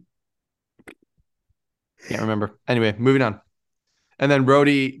 Um, can't remember. Anyway, moving on. And then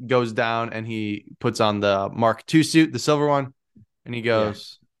Rhodey goes down and he puts on the Mark II suit, the silver one, and Yeah.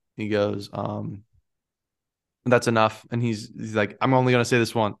 he goes, that's enough. And he's like, I'm only gonna say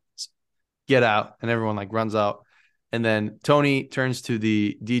this once. Get out. And everyone like runs out. And then Tony turns to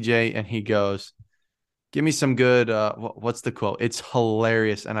the DJ and he goes, give me some good what's the quote? It's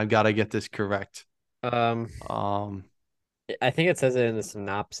hilarious, and I've got to get this correct. Um, Um, I think it says it in the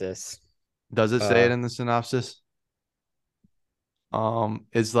synopsis. does it say it Uh, in the synopsis?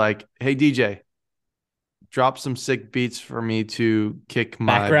 It's like, hey DJ, drop some sick beats for me to kick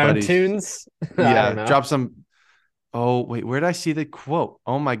my Background buddies. tunes. I Yeah, don't know. drop some. Oh, wait, where did I see the quote?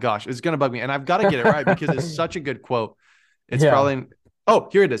 Oh my gosh, it's gonna bug me. And I've got to get it right because it's such a good quote. It's Yeah. probably oh,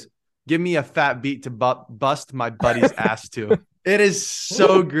 here it is. Give me a fat beat to bust my buddy's ass to. It is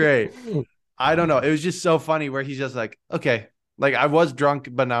so great. I don't know. It was just so funny where he's just like, okay, like I was drunk,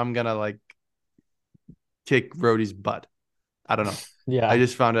 but now I'm gonna like kick Rhodey's butt. I don't know. I Yeah.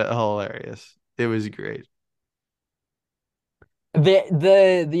 just found it hilarious. It was great.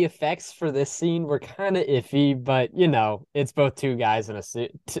 The effects for this scene were kind of iffy, but it's both two guys in a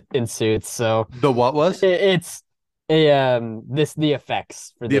suit in suits, so The what was it's a the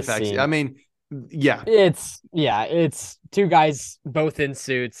effects for the this effects? I scene. mean, yeah, It's two guys both in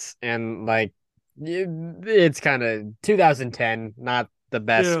suits and like it's kind of 2010, not the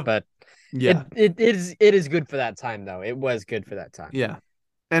best, yeah, but yeah, it is good for that time though. It was good for that time. yeah.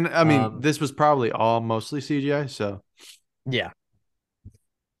 And I mean, Um this was probably all mostly CGI, so yeah.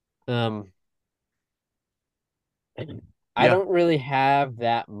 Um I yeah. don't really have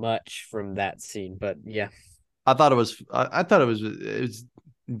that much from that scene, but yeah. I thought it was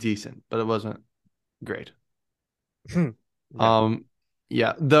decent, but it wasn't great. No. Um,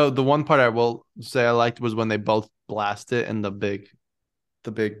 yeah. The one part I will say I liked was when they both blast it in the big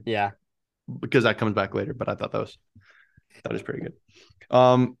Yeah. because that comes back later. But I thought that was pretty good.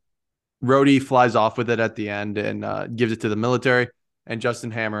 Um, Rhodey flies off with it at the end and gives it to the military, and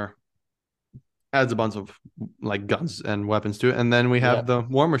Justin Hammer adds a bunch of like guns and weapons to it, and then we have Yep. the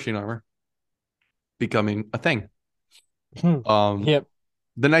War Machine armor becoming a thing. Um, Yep.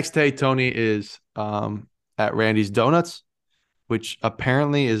 the next day, Tony is at Randy's Donuts, which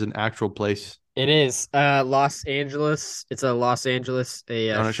apparently is an actual place It is Los Angeles. It's a Los Angeles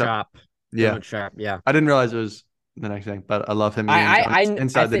donut shop. shop, Yeah, donut shop. Yeah. I didn't realize it was the next thing, but I love him eating donuts I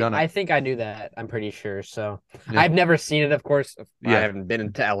inside the think donut. I knew that. I'm pretty sure. So Yeah, I've never seen it, of course. I yeah. haven't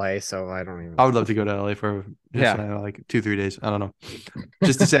been to LA, so I don't I even. would love to go to LA for just Yeah. like 2 3 days. I don't know,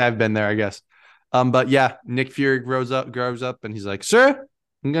 just to say I've been there, I guess. But yeah, Nick Fury grows up, and he's like, "Sir,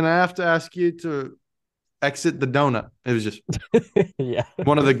 I'm gonna have to ask you to exit the donut." It was just Yeah.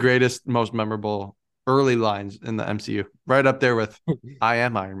 one of the greatest, most memorable early lines in the MCU, right up there with "I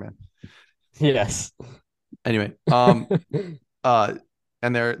am Iron Man." Yes. Anyway, uh,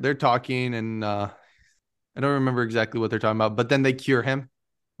 and they're talking, and I don't remember exactly what they're talking about, but then they cure him,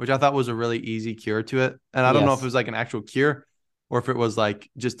 which I thought was a really easy cure to it. And I don't know if it Yes. was like an actual cure or if it was like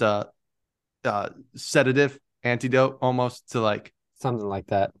just a sedative antidote almost to Something like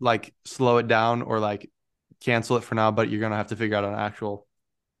that. like slow it down or like cancel it for now, but you're gonna have to figure out an actual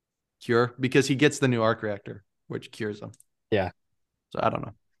cure because he gets the new arc reactor, which cures him. Yeah. So I don't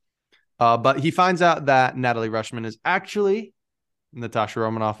know. But he finds out that Natalie Rushman is actually Natasha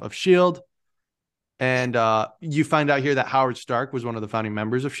Romanoff of Shield, and you find out here that Howard Stark was one of the founding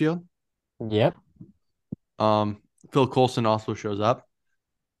members of Shield. Yep. Um, Phil Coulson also shows up.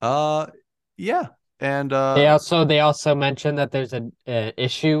 Uh, yeah, and They also mentioned that there's a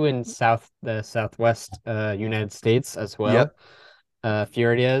issue in the Southwest United States as well. yep,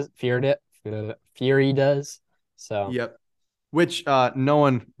 Fury does. So yep. Which no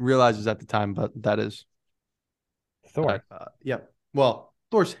one realizes at the time, but that is Thor. yep. Well,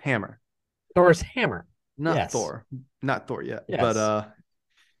 Thor's hammer, Thor's hammer. not Yes. Thor, not Thor yet, but Yes.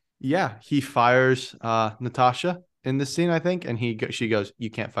 yeah, he fires Natasha in this scene, I think, and she goes, "You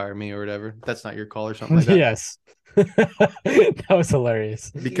can't fire me" or whatever. That's not your call or something like that. Yes. That was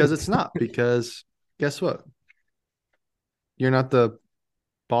hilarious. Because it's not. Because guess what? You're not the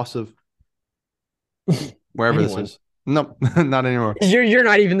boss of wherever this Anyone. is. Nope, not anymore. You're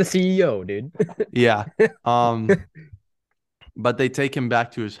not even the CEO, dude. Yeah. Um, but they take him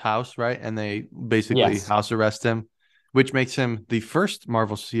back to his house, right? And they basically Yes, house arrest him, which makes him the first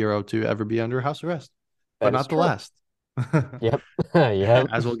Marvel hero to ever be under house arrest, but that is not the true. last. Yep. Yep.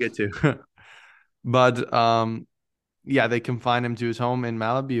 As we'll get to. But yeah, they confine him to his home in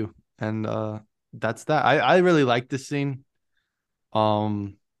Malibu, and that's that. I really like this scene.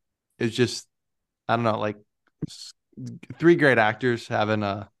 Um, it's just I don't know, like three great actors having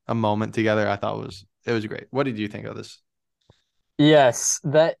a moment together. I thought it was great. What did you think of this? Yes,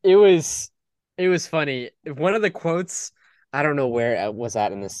 that it was funny. One of the quotes, I don't know where it was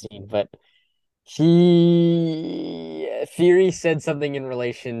at in the scene, but he Fury said something in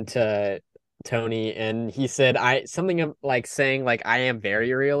relation to Tony, and he said I something like saying like I am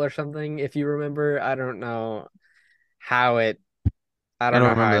very real or something, if you remember. How it I I don't don't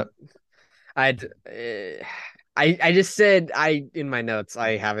know how remember I'd I just said I in my notes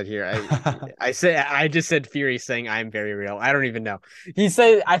I have it here. that. I just said Fury saying I'm very real. I don't even know. He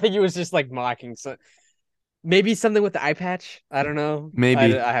said I think he was just like mocking, so maybe something with the eye patch. I don't know.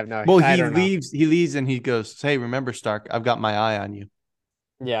 Maybe. I have no Well, I don't know. he leaves and he goes, "Hey, remember Stark, I've got my eye on you."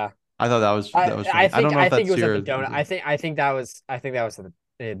 Yeah. I thought that was funny. I don't know if I think it that's was at the yours. donut. I think that was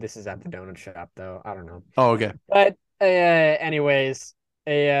at this is at the donut shop though. I don't know. Oh, okay. But anyways,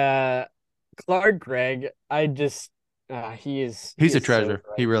 a Clark Gregg, I just he He's a is so treasure.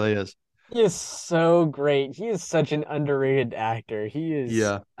 He great. really is. He is so great. He is such an underrated actor. He is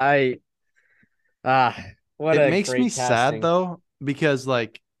Yeah. I ah what It a makes me great sad casting. though because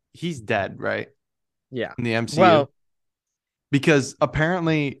like he's dead, right? Yeah. In the MCU Well, because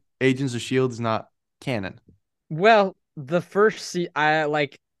apparently Agents of Shield is not canon. the first I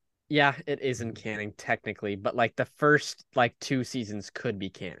like yeah, it isn't canon technically, but like the first like two seasons could be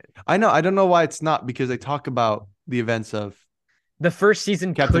canon. I know. I don't know why it's not because they talk about the events of The first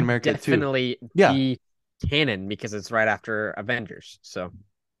season Captain could America 2. definitely Yeah. be canon because it's right after Avengers. So,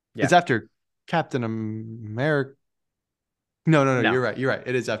 It's yeah. after Captain America. No, no, no. No. You're right. You're right.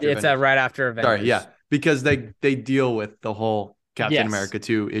 It is after It's Avengers. right after Sorry. Yeah. Avengers. Because they deal with the whole Captain Yes. America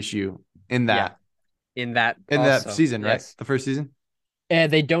 2 issue Yeah. In that in that also. season, right? Yes. The first season. And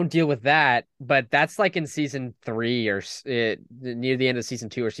they don't deal with that, but that's like in season three or near the end of season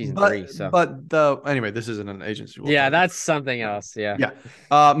two or season three. So, But the anyway, this isn't an agency we'll yeah, talk about. that's something else. Yeah.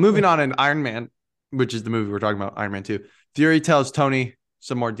 Yeah. Moving on in Iron Man, which is the movie we're talking about, Iron Man 2. Fury tells Tony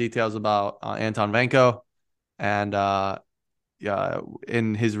some more details about Anton Vanko and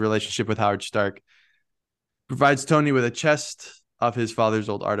in his relationship with Howard Stark. Provides Tony with a chest of his father's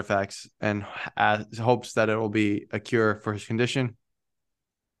old artifacts and hopes that it will be a cure for his condition.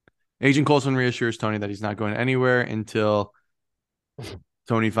 Agent Coulson reassures Tony that he's not going anywhere until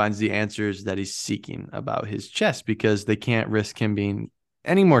Tony finds the answers that he's seeking about his chest because they can't risk him being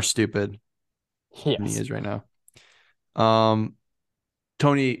any more stupid than he Yes. is right now. Um,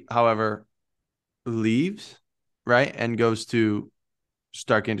 Tony, however, leaves, right, and goes to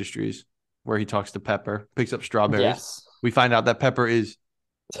Stark Industries where he talks to Pepper, picks up strawberries. Yes. We find out that Pepper is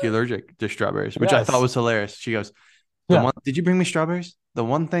allergic to strawberries, which I thought Yes. was hilarious. She goes, "The Yeah. one, did you bring me strawberries? The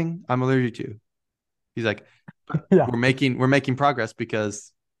one thing I'm allergic to." He's like, Yeah. we're making progress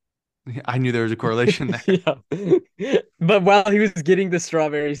because I knew there was a correlation there. Yeah. But while he was getting the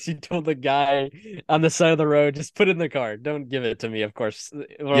strawberries, he told the guy on the side of the road, just put it in the car. Don't give it to me, of course. In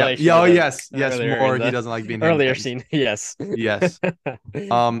Yeah. relation Yeah. to Oh, the yes. Yes. earlier in More. He the doesn't like being earlier handicapped. scene. Yes. Yes.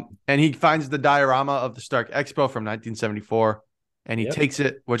 And he finds the diorama of the Stark Expo from 1974, and he Yep. takes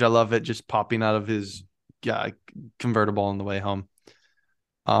it, which I love it, just popping out of his convertible on the way home.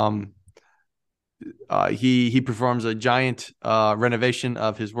 Um, he performs a giant renovation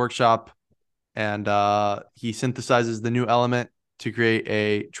of his workshop, and he synthesizes the new element to create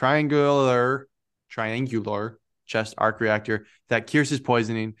a triangular chest arc reactor that cures his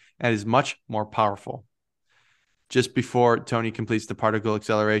poisoning and is much more powerful. Just before Tony completes the particle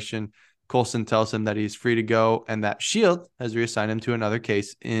acceleration, Coulson tells him that he's free to go and that Shield has reassigned him to another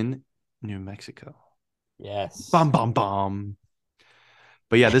case in New Mexico. Yes. Bum bum bum.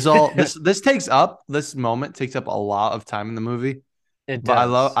 But yeah, this moment takes up a lot of time in the movie. It But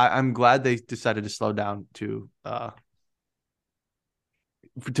does. I'm glad they decided to slow down to tell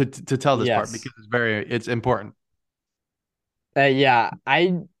this part Yes. because it's important. Yeah,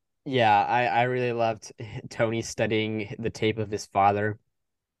 I really loved Tony studying the tape of his father.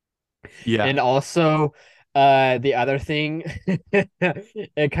 Yeah. And also, the other thing,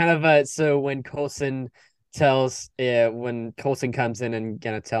 it kind of so when Coulson comes in and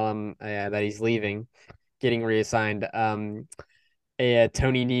gonna tell him that he's leaving, getting reassigned,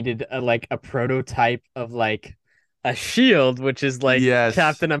 Tony needed like a prototype of like a shield, which is like Yes.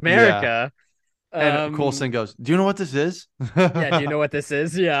 Captain Yeah. America. And Um, Coulson goes, "Do you know what this is?" yeah, do you know what this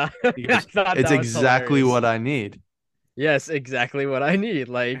is? Yeah, He I goes, thought "It's that was exactly hilarious. what I need." Yes, exactly what I need. And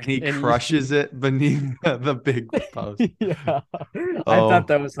Like, he and crushes it beneath the big post. yeah, I thought Oh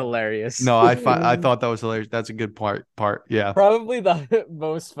that was hilarious. no, I thought that was hilarious. That's a good part. Yeah. Probably the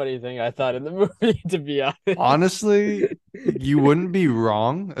most funny thing I thought in the movie, to be honest. Honestly, you wouldn't be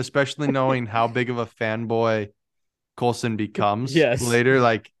wrong, especially knowing how big of a fanboy Coulson becomes Yes. later.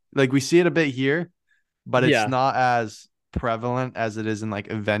 Like we see it a bit here, but it's Yeah. not as. prevalent as it is in like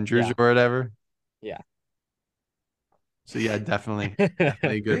Avengers Yeah. or whatever. Yeah. So yeah, definitely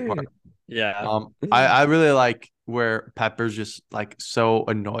a good part. Yeah. I really like where Pepper's just like so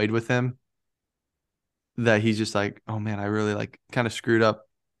annoyed with him that he's just like, oh man, I really like kind of screwed up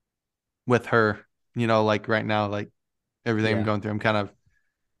with her, like right now, like everything I'm Yeah. going through, I'm kind of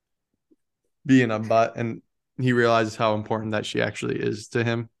being a butt, and he realizes how important that she actually is to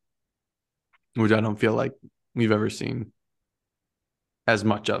him, which I don't feel like we've ever seen as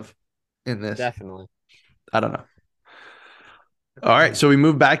much of in this. Definitely. I don't know. All right, so we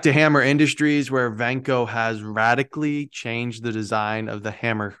move back to Hammer Industries, where Vanko has radically changed the design of the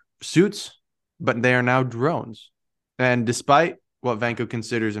Hammer suits, but they are now drones. And despite what Vanko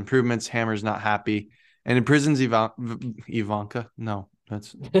considers improvements, Hammer's not happy and imprisons Ivanka. No,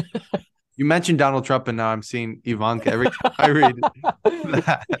 that's you mentioned Donald Trump, and now I'm seeing Ivanka every time I read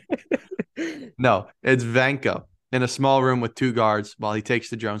that. No, it's Vanko in a small room with two guards while he takes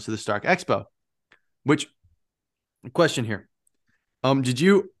the drones to the Stark Expo. Which question here? Did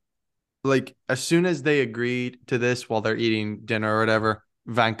you like as soon as they agreed to this while they're eating dinner or whatever,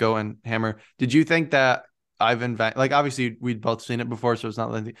 Vanko and Hammer, did you think that like obviously we'd both seen it before, so it's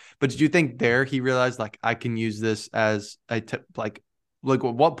not lengthy, but did you think there he realized like I can use this as a tip, like at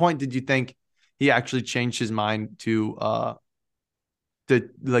what point did you think he actually changed his mind to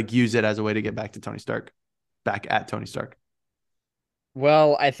like use it as a way to get back to Tony Stark, back at Tony Stark?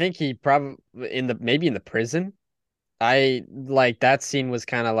 Well, I think he probably in the maybe in the prison. I like that scene was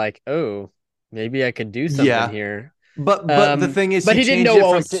kind of like, oh, maybe I could do something Yeah, here. but the thing is, But he he didn't changed know it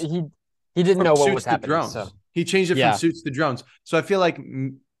what from was he didn't know what was suits to happening. So drones. He changed it from yeah, suits to drones. So I feel like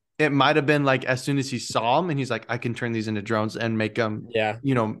it might have been like as soon as he saw him and he's like, I can turn these into drones and make them, yeah.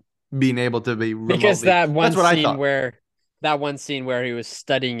 being able to be Because remotely. That's what I thought. that one scene where he was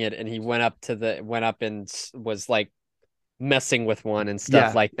studying it and he went up and was like messing with one and stuff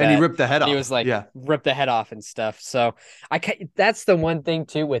Yeah. like And he that. ripped the head And he was off. like Yeah. ripped the head off and stuff. So that's the one thing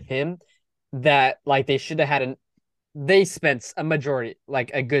too with him that like they should have had an they spent a majority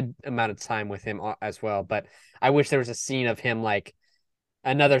like a good amount of time with him as well. But I wish there was a scene of him like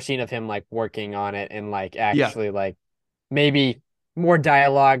another scene of him like working on it and like Yeah. actually like maybe more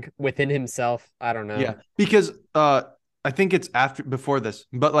dialogue within himself. I don't know. Yeah. Because I think it's after before this,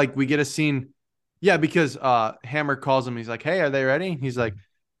 but like we get a scene. Yeah, because Hammer calls him, he's like, hey, are they ready? He's like,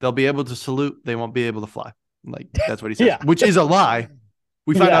 they'll be able to salute, they won't be able to fly. Like that's what he says, Yeah. which is a lie.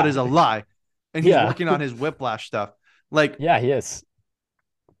 We find out Yeah. is a lie. And he's Yeah. working on his whiplash stuff. Like Yeah, he is.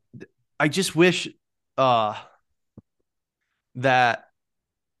 I just wish uh that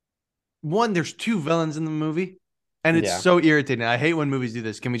one, there's two villains in the movie, and it's Yeah. so irritating. I hate when movies do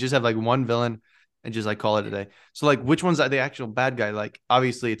this. Can we just have like one villain and just like call it a day? So like which one's the actual bad guy? Like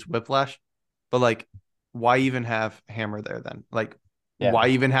obviously it's Whiplash, but like why even have Hammer there then? Like Yeah. why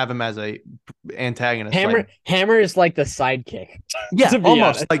even have him as a antagonist? Like Hammer is like the sidekick, yeah, to be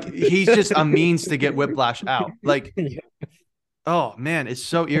almost honest. like he's just a means to get Whiplash out. Like Yeah. oh man, it's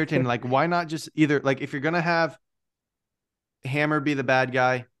so irritating. Like why not just either like if you're gonna have Hammer be the bad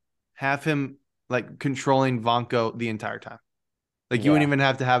guy, have him like controlling Vonko the entire time. Like you wouldn't Yeah. even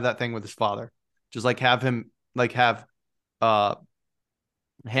have to have that thing with his father. Just like have him like have uh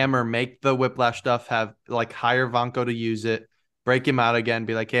Hammer make the whiplash stuff, have like hire Vonko to use it, break him out again,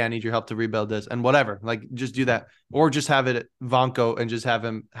 be like, hey, I need your help to rebuild this and whatever. Like just do that. Or just have it Vonko and just have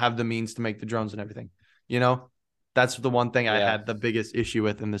him have the means to make the drones and everything. You know? That's the one thing I Yeah. had the biggest issue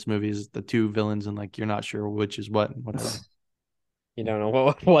with in this movie is the two villains and like you're not sure which is what and whatever. You don't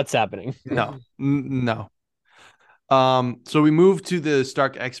know what's happening. No, no. So we move to the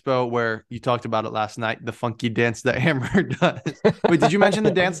Stark Expo where you talked about it last night, the funky dance that Hammer does. Wait, did you mention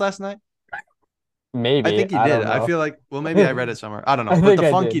the dance last night? I Maybe. think you I did. don't I know. feel like, well, maybe I read it somewhere. I don't know. I But think the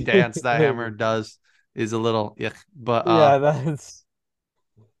I funky did. dance that Hammer Maybe. does is a little yuck. But Yeah, that's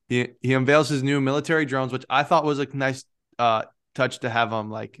he unveils his new military drones, which I thought was a nice touch to have them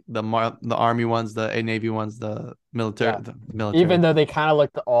like the army ones, the Navy ones, yeah. the Even military. though they kind of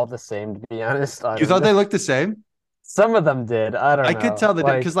looked all the same, to be honest. I You don't thought know. they looked the same? Some of them did. I don't I could know. tell the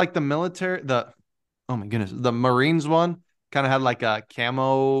Like, because like the military, the oh my goodness, the Marines one kind of had like a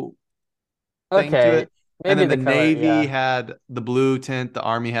camo thing to okay, it, and maybe then the the color, Navy yeah. had the blue tint, the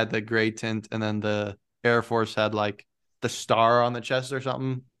Army had the gray tint, and then the Air Force had like the star on the chest or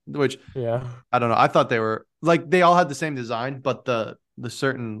something. Which Yeah. I don't know. I thought they were like they all had the same design, but the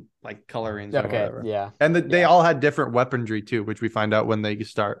certain like colorings or Okay, whatever, yeah. and they Yeah. all had different weaponry too, which we find out when they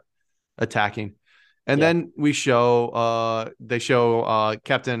start attacking. And Yeah. then they show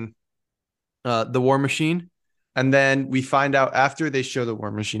Captain the War Machine, and then we find out after they show the War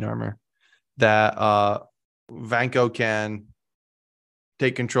Machine armor that Vanko can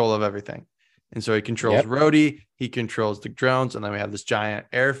take control of everything. And so he controls Yep. Rhodey, he controls the drones, and then we have this giant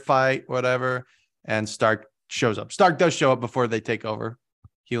air fight, whatever. And Stark shows up. Stark does show up before they take over.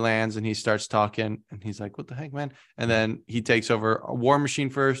 He lands and he starts talking, and he's like, "What the heck, man?" And then he takes over a War Machine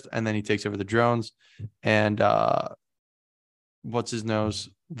first, and then he takes over the drones. And what's his nose?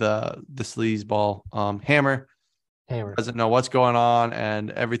 The sleazeball, Hammer Hammer. doesn't know what's going on,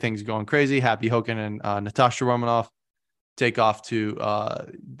 and everything's going crazy. Happy Hogan and Natasha Romanoff take off to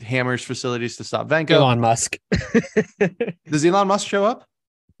Hammer's facilities to stop Vanko. Elon Musk. Does Elon Musk show up?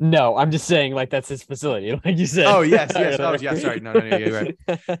 No, I'm just saying, like, that's his facility, like you said. Oh, yes. Oh, yeah. Sorry. No, you're right.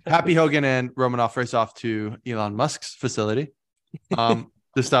 Happy Hogan and Romanoff race off to Elon Musk's facility to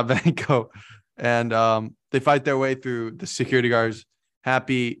stop Vanko. And they fight their way through the security guards.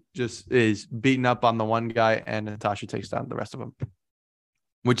 Happy just is beating up on the one guy, and Natasha takes down the rest of them,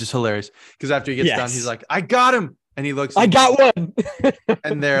 which is hilarious. Because after he gets done, he's like, "I got him." And he looks, I got one.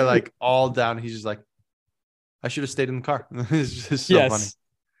 And they're like all down. He's just like, "I should have stayed in the car." It's just so funny.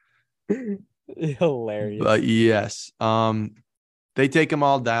 Hilarious. But yes, they take them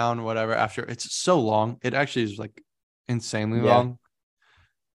all down, whatever. After it's so long, it actually is like insanely long.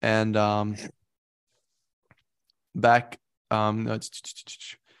 And back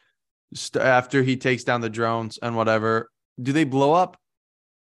after he takes down the drones and whatever, do they blow up?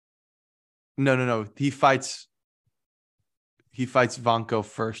 No. He fights Vanko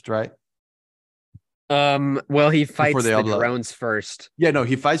first, right? Well, he fights the blow drones first. Yeah, no,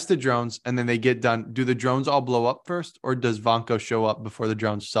 he fights the drones, and then they get done. Do the drones all blow up first, or does Vanko show up before the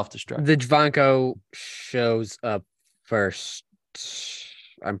drones self-destruct? The Vanko shows up first.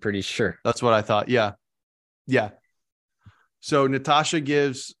 I'm pretty sure. That's what I thought. Yeah. So Natasha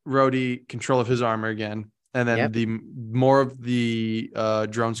gives Rhodey control of his armor again, and then the more of the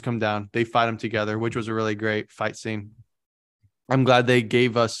drones come down. They fight them together, which was a really great fight scene. I'm glad they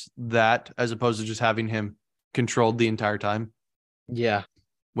gave us that as opposed to just having him controlled the entire time. Yeah.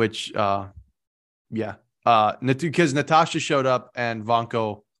 Which, because Natasha showed up and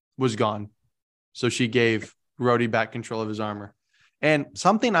Vanko was gone. So she gave Rhodey back control of his armor. And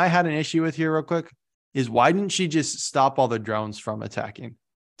something I had an issue with here real quick is why didn't she just stop all the drones from attacking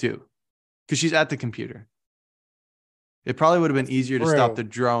too? Because she's at the computer. It probably would have been easier to stop the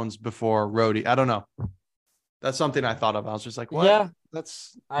drones before Rhodey. I don't know. That's something I thought of. I was just like, what? Yeah,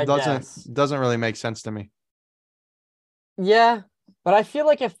 doesn't really make sense to me. Yeah, but I feel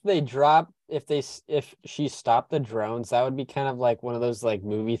like if she stopped the drones, that would be kind of like one of those like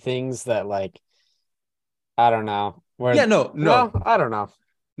movie things that like, I don't know. No. I don't know.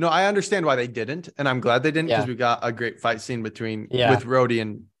 No, I understand why they didn't, and I'm glad they didn't because we got a great fight scene with Rhodey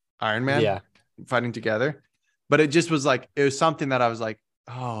and Iron Man fighting together. But it just was like, it was something that I was like,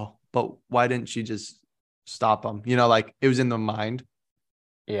 oh, but why didn't she just stop them? Like it was in the mind.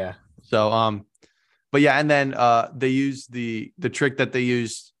 Yeah. So, but yeah, and then they used the trick that they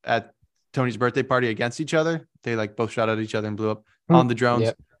used at Tony's birthday party against each other. They like both shot at each other and blew up on the drones.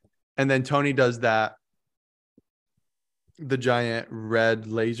 Yep. And then Tony does the giant red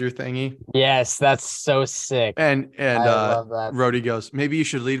laser thingy. Yes, that's so sick. And I love that. Rhodey goes, maybe you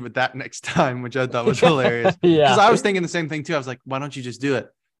should lead with that next time, which I thought was hilarious. Because I was thinking the same thing too. I was like, why don't you just do it?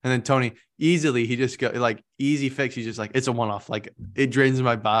 And then Tony he just go like easy fix. He's just like, it's a one-off. Like it drains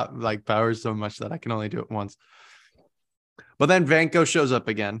my powers so much that I can only do it once. But then Vanko shows up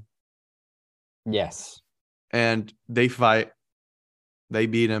again. Yes. And they fight. They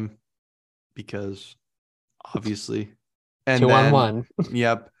beat him because obviously. And 2-on-1.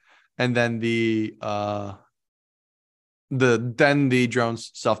 Yep. And then the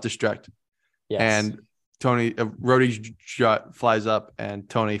drones self-destruct. Yes. And Rhodey's shot flies up and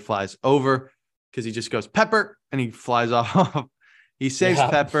Tony flies over because he just goes Pepper and he flies off. He saves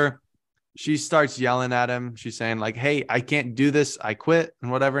Pepper. She starts yelling at him. She's saying like, hey, I can't do this. I quit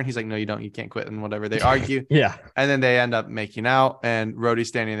and whatever. And he's like, no, you don't. You can't quit and whatever. They argue. Yeah. And then they end up making out and Rhodey's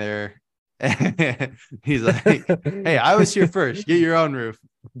standing there. And he's like, hey, I was here first. Get your own roof.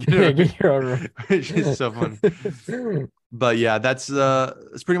 Get your own roof. Which is so funny. But yeah, that's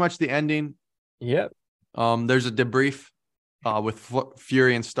pretty much the ending. Yep. There's a debrief with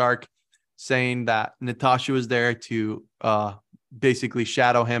Fury and Stark saying that Natasha was there to basically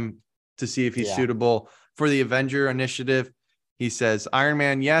shadow him to see if he's suitable for the Avenger initiative. He says, Iron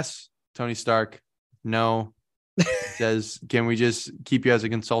Man, yes. Tony Stark, no. He says, can we just keep you as a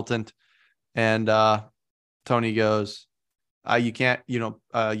consultant? And Tony goes, you can't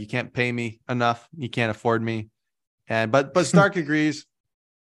pay me enough. You can't afford me. But Stark agrees.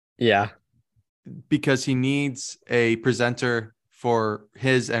 Yeah. Because he needs a presenter for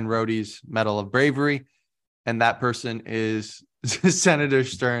his and Rhodey's Medal of Bravery. and that person is Senator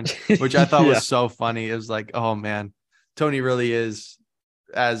Stern, which I thought Yeah. was so funny. It was like, oh man, Tony really is,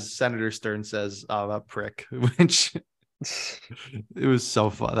 as Senator Stern says, a prick, which it was so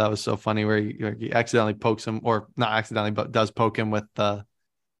fun. That was so funny where he accidentally pokes him, or not accidentally, but does poke him with the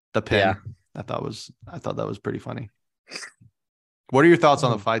Yeah. pin. I thought that was pretty funny. What are your thoughts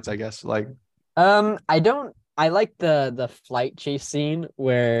on the fights? I guess like I like the flight chase scene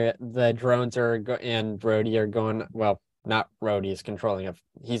where the drones and Rhodey are going, well, not Rhodey is controlling of,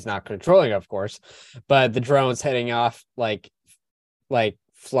 he's not controlling, of course, but the drones heading off like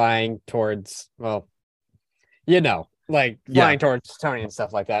flying towards, well, like yeah, flying towards Tony and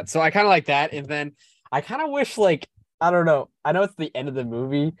stuff like that. So I kind of like that. And then I kind of wish, like, I don't know. I know it's the end of the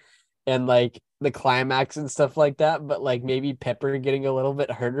movie and like the climax and stuff like that, but like maybe Pepper getting a little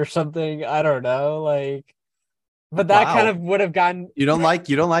bit hurt or something. I don't know. Like, but that kind wow. of would have gotten You don't like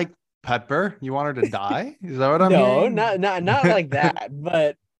Pepper? You want her to die? Is that what I'm no, hearing? not like that.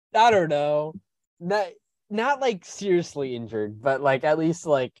 But I don't know. Not not like seriously injured, but like at least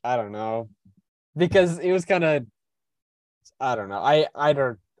like I don't know. Because it was kind of I don't know. I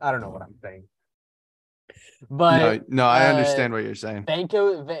don't know what I'm saying. But No, I understand what you're saying.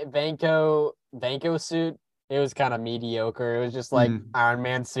 Banco suit, it was kind of mediocre. It was just like Mm, Iron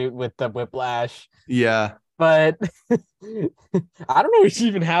Man suit with the whiplash. yeah. But I don't know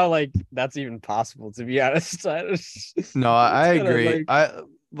even how like that's even possible to be honest. No, I It's kind of agree. like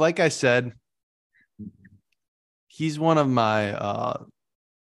Like I said, he's one of my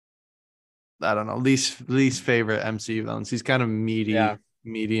I don't know, least favorite MCU villains. He's kind of yeah,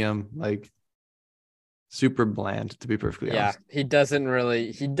 medium, like super bland, to be perfectly yeah. honest. He doesn't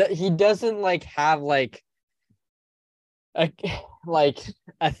really he doesn't like have a like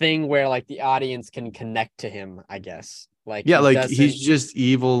a thing where like the audience can connect to him, I guess. Like Yeah, he like doesn't he's just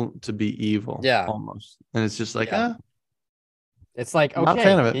evil to be evil, yeah, almost. And it's just like, yeah. It's like I'm not a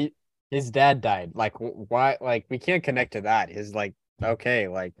fan okay, of it. his dad died. Like why like we can't connect to that. His like okay,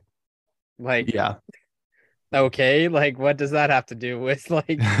 like Yeah. okay, like what does that have to do with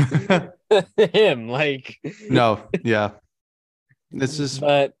like him? Like No, yeah. It's just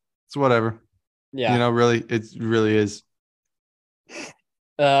but it's whatever. You yeah. know, really, it really is.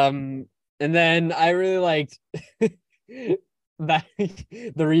 Um and then I really liked that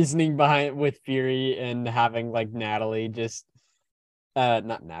the reasoning behind with Fury and having like Natalie just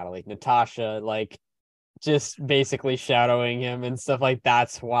not Natalie, Natasha like just basically shadowing him and stuff like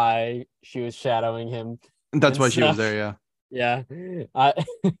that's why she was shadowing him That's and why she was there, stuff. yeah. Yeah. I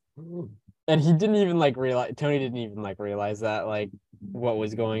and he didn't even like realize Tony didn't even like realize that like what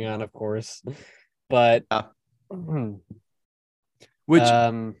was going on, of course. But Yeah. Which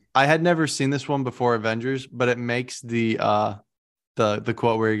um I had never seen this one before Avengers, but it makes the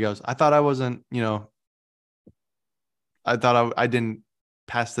quote where he goes, I thought I wasn't, I thought I didn't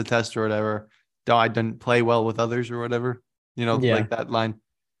pass the test or whatever. Though I didn't play well with others or whatever. yeah, Like that line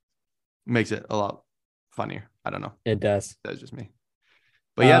makes it a lot funnier. I don't know. it does. That's just me.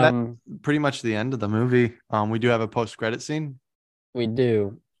 But yeah, that's Um pretty much the end of the movie. We do have a post-credit scene. we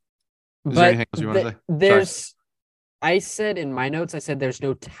do. Is there But anything else you want to say? Sorry. there's I said in my notes I said there's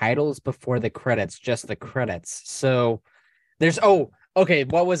no titles before the credits, just the credits. So there's okay,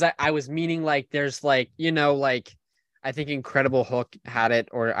 what was I was meaning like there's like, like I think Incredible Hulk had it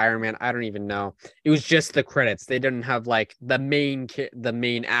or Iron Man, I don't even know. It was just the credits. They didn't have like the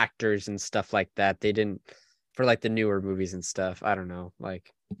main actors and stuff like that. They didn't for like the newer movies and stuff. I don't know.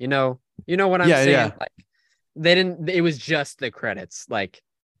 Like, you know what I'm Yeah, saying? yeah. Like they didn't it was just the credits. Like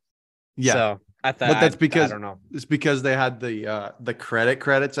Yeah. so I thought But that's I because don't know. it's because they had the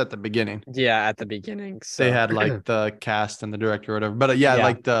credits at the beginning. Yeah, at the beginning. They So had like the cast and the director or whatever. But yeah, yeah.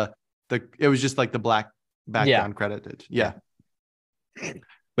 like the it was just like the black Yeah. background credited. Yeah. Yeah.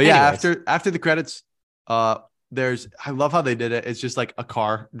 But yeah, Anyways. after the credits, uh there's I love how they did it. It's just like a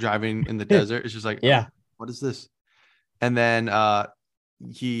car driving in the desert. It's just like, oh, Yeah. what is this? And then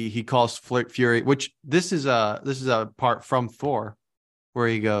he calls Fury, which this is a part from Thor where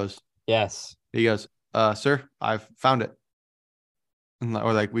Yes. he goes, sir, I've found it.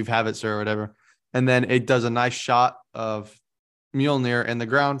 Or like we've have it, sir, or whatever. And then it does a nice shot of Mjolnir in the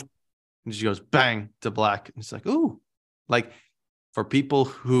ground, and she goes bang to black. And it's like, ooh, like for people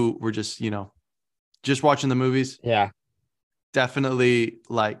who were just watching the movies, Yeah. definitely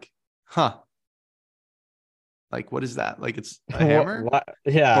like, huh, like what is that? Like it's a hammer. What?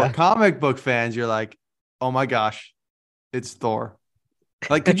 For Yeah. comic book fans, you're like, oh my gosh, it's Thor.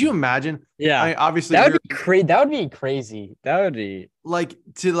 Like, could you imagine? I Yeah. mean, obviously, That would we're be crazy. That would be crazy. That would be. like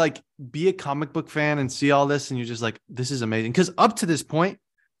to like be a comic book fan and see all this, and you're just like, this is amazing. Because up to this point,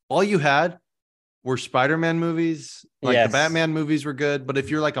 all you had were Spider-Man movies. Like the Yes. Batman movies were good, but if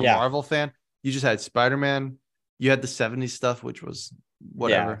you're like a Yeah. Marvel fan, you just had Spider-Man. You had the 70s stuff, which was Yeah.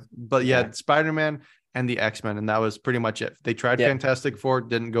 whatever. But you Yeah. had Spider-Man and the X-Men, and that was pretty much it. They tried Yep. Fantastic Four,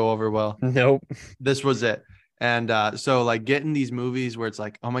 didn't go over well. Nope. This was it. And so like getting these movies where it's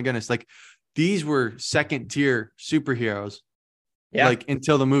like, oh my goodness, like these were second tier superheroes, Yeah. like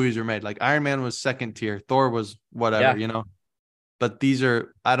until the movies were made. Like Iron Man was second tier, Thor was whatever, Yeah. you know. But these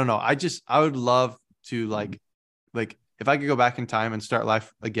are, I don't know. I would love to like if I could go back in time and start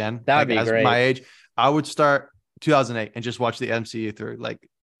life again, That would like be as my great. age, I would start 2008 and just watch the MCU through. Like,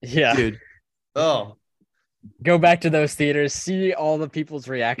 Yeah. dude, oh Go back to those theaters, see all the people's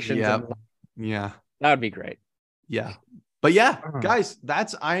reactions, yeah, and yeah, that would be great. yeah. But yeah, Uh-huh. guys,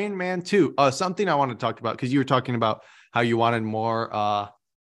 that's Iron Man 2. Something I want to talk about because you were talking about how you wanted more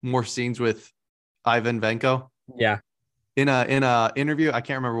scenes with Ivan Vanko. Yeah. In a interview, I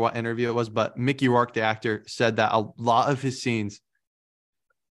can't remember what interview it was, but Mickey Rourke, the actor, said that a lot of his scenes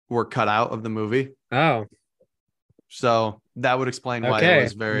were cut out of the movie. Oh, So that would explain why it okay.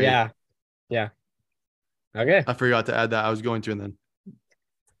 was very. Yeah. Yeah. Okay. I forgot to add that. I was going to and then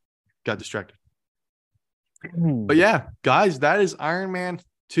got distracted. But yeah, guys, that is Iron Man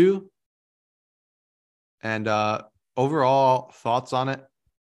 2. And overall thoughts on it,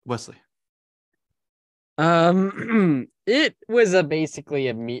 Wesley. It was basically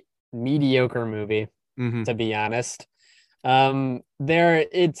a mediocre movie, Mm-hmm. to be honest.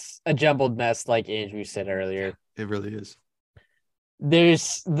 It's a jumbled mess, like Andrew said earlier. It really is.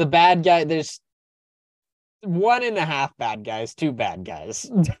 There's the bad guy. There's one and a half bad guys, two bad guys.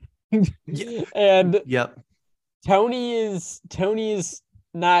 Yeah. And Yep. Tony is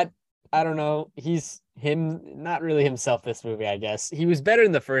not, I don't know, he's not really himself this movie, I guess. He was better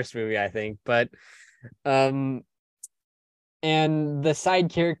in the first movie, I think, but um and the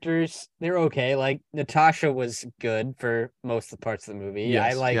side characters, they're okay. Like Natasha was good for most of the parts of the movie.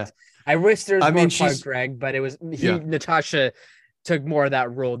 Yes. Yeah. I wish there was I more mean, Clark she's Gregg, but yeah. Natasha took more of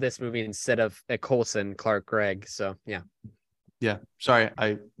that role this movie instead of a Coulson Clark Gregg. So yeah. Yeah. Sorry,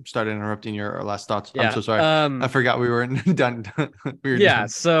 I started interrupting your last thoughts. I'm Yeah. so sorry. I forgot we were done. We were Yeah, done.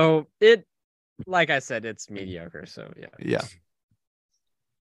 so like I said, it's mediocre. So yeah. Yeah,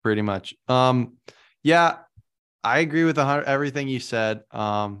 pretty much. Yeah, I agree with everything you said.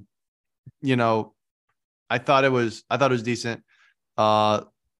 You know, I thought it was decent.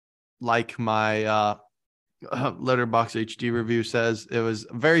 Like my Letterbox HD review says, it was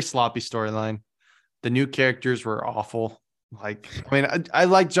a very sloppy storyline. The new characters were awful. Like, I mean, I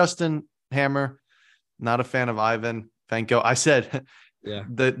like Justin Hammer. Not a fan of Ivan Vanko. I said Yeah.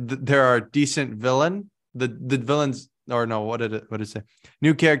 there are decent villain. The villains, or no, what did it say?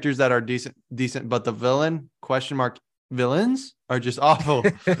 New characters that are decent, but the villain villains are just awful.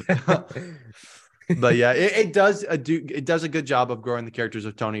 But yeah, it does a good job of growing the characters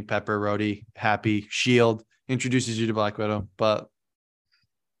of Tony, Pepper, Rhodey, Happy, Shield, introduces you to Black Widow, but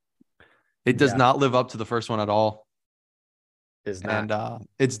it does Yeah. not live up to the first one at all. Is not. And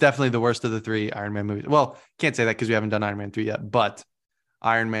it's definitely the worst of the three Iron Man movies. Well, can't say that because we haven't done Iron Man 3 yet, but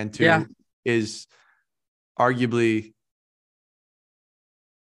Iron Man 2 Yeah. is arguably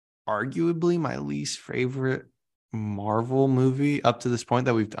my least favorite Marvel movie up to this point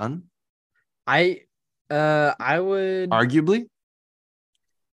that we've done. I would Arguably.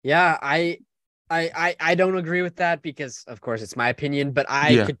 Yeah, I don't agree with that because of course it's my opinion, but I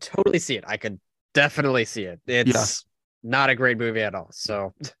Yeah. could totally see it. I could definitely see it. It's not a great movie at all.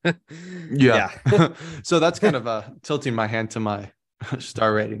 So Yeah. yeah. So that's kind of tilting my hand to my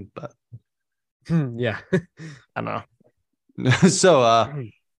star rating, but Yeah. I don't know.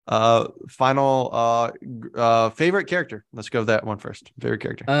 So final favorite character. Let's go with that one first. Favorite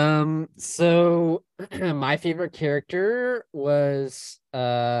character. So my favorite character was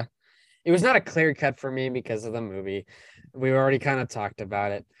it was not a clear cut for me because of the movie. We already kind of talked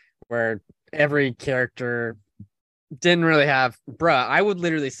about it, where every character didn't really have, I would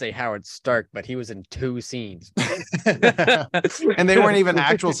literally say Howard Stark, but he was in 2 scenes. And they weren't even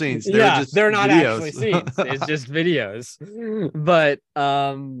actual scenes. They were just they're not videos. actually scenes. It's just videos. But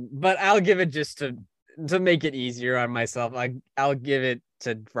I'll give it just to make it easier on myself. I'll give it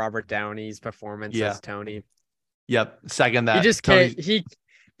to Robert Downey's performance Yeah. as Tony. Yep. Second that. He just Tony's-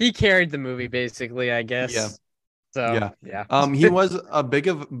 he carried the movie basically, I guess. Yeah. So yeah. He was a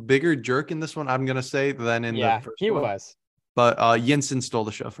bigger jerk in this one, I'm gonna say, than in the first he one. was. But Jensen stole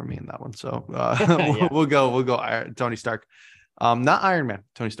the show from me in that one. So Yeah. we'll go Tony Stark. Not Iron Man,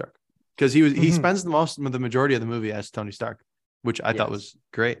 Tony Stark. Because he spends the majority of the movie as Tony Stark, which I thought was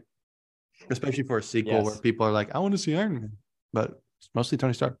great. Especially for a sequel where people are like, I want to see Iron Man. But it's mostly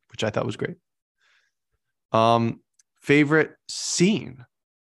Tony Stark, which I thought was great. Um, favorite scene.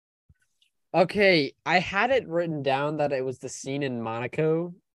 Okay, I had it written down that it was the scene in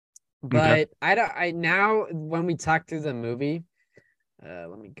Monaco, Okay. but I don't. I now when we talk through the movie,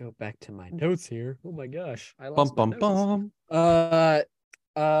 let me go back to my notes here. Oh my gosh, I Bum lost my bum notes. bum. Uh,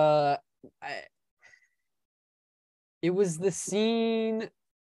 uh, I, it was the scene.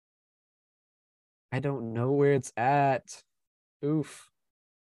 I don't know where it's at. Oof.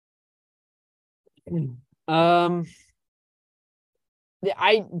 Um,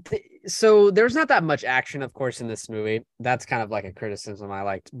 so there's not that much action, of course, in this movie. That's kind of like a criticism I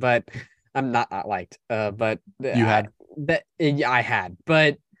liked, but I'm not liked. But You I had. that yeah, I had,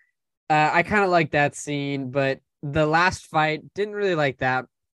 but I kind of like that scene. But the last fight didn't really like that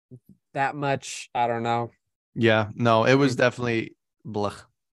much. I don't know. Yeah. No, it was Mm, definitely blech.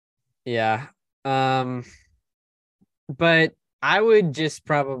 yeah. Um, but I would just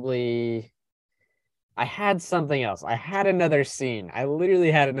probably. I had something else. I had another scene. I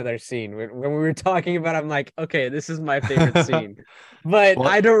literally had another scene when we were talking about. I'm like, okay, this is my favorite scene, but I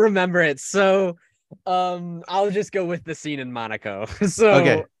What? don't remember it. So, I'll just go with the scene in Monaco. Okay, So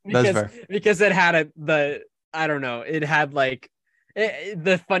that's because fair. because it had the I don't know, it had like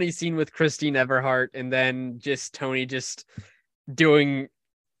the funny scene with Christine Everhart, and then just Tony just doing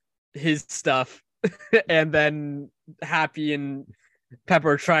his stuff, and then Happy and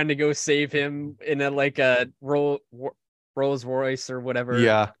Pepper trying to go save him in a like a Rolls Royce or whatever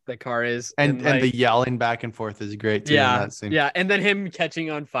Yeah. the car is, And and and the like yelling back and forth is great too in yeah, that scene. yeah, and then him catching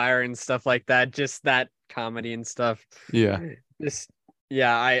on fire and stuff like that, just that comedy and stuff. Yeah. Just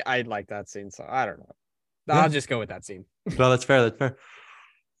yeah, I like that scene, so I don't know. Yeah. I'll just go with that scene. No, that's fair. That's fair.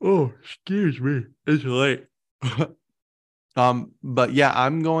 Oh, excuse me. It's late. But yeah,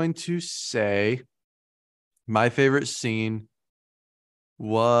 I'm going to say my favorite scene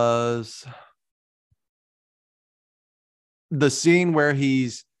was the scene where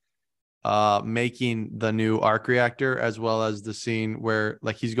he's making the new arc reactor, as well as the scene where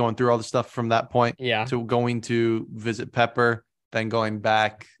like he's going through all the stuff from that point Yeah. to going to visit Pepper, then going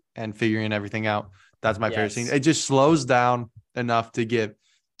back and figuring everything out. That's my favorite scene. Yes. It just slows down enough to give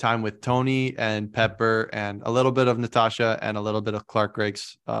time with Tony and Pepper and a little bit of Natasha and a little bit of Clark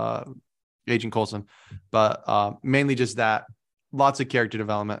Greg's Agent Coulson, but mainly just that. Lots of character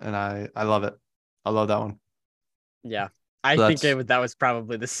development, and I love it. I love that one. Yeah. I So think that's that was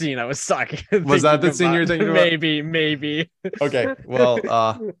probably the scene I was talking was that thinking the scene about. you're thinking about? Maybe. Okay. Well,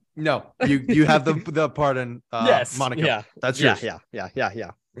 no, you have the part in Yes. Monaco. Yeah. That's Yeah. yours. Yeah. Yeah.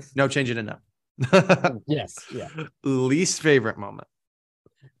 Yeah. Yeah. No changing it now. Yes. Yeah. Least favorite moment.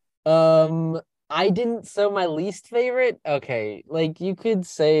 Um, I didn't. So my least favorite. Okay, like you could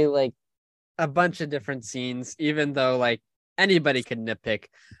say like a bunch of different scenes, even though like anybody could nitpick.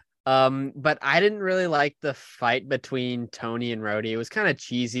 But I didn't really like the fight between Tony and Rhodey. It was kind of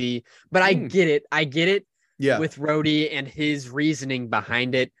cheesy, but I Mm, get it. I get it yeah. with Rhodey and his reasoning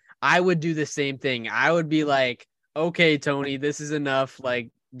behind it. I would do the same thing. I would be like, okay, Tony, this is enough. Like,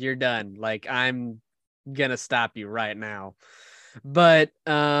 you're done. Like, I'm gonna stop you right now. But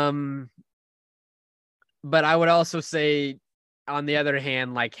but I would also say on the other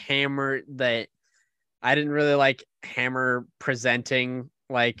hand, like Hammer that I didn't really like Hammer presenting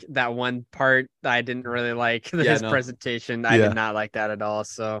like that one part. I didn't really like Yeah. his No. presentation. I did Yeah. not like that at all.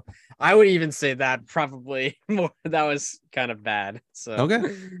 So I would even say that probably more that was kind of bad. So Okay.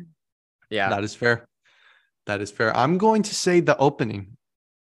 yeah. That is fair. That is fair. I'm going to say the opening.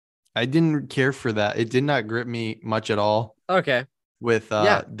 I didn't care for that. It did not grip me much at all Okay. with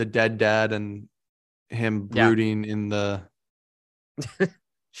Yeah. the dead dad and him Yeah. brooding in the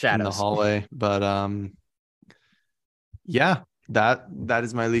Shadows. hallway. But yeah, that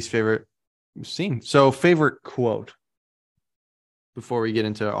is my least favorite scene. So favorite quote before we get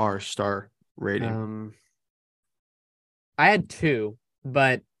into our star rating. Um I had two,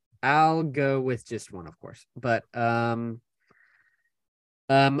 but I'll go with just one, of course. But oh,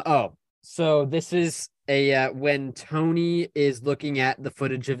 so this is a when Tony is looking at the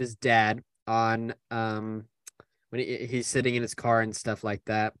footage of his dad on when he's sitting in his car and stuff like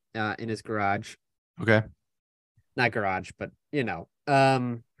that in his garage. Okay. Not garage, but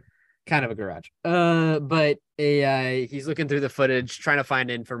kind of a garage. But he's looking through the footage trying to find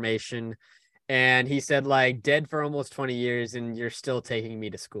information, and he said like dead for almost 20 years and you're still taking me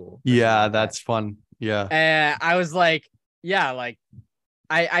to school or something Yeah, like that. that's fun. Yeah. I was like, yeah, like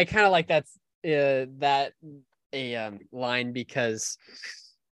I kind of like that a line because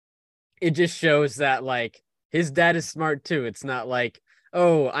it just shows that like his dad is smart too. It's not like,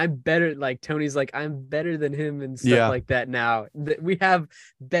 oh, I'm better. Like Tony's like, I'm better than him and stuff Yeah. like that now. We have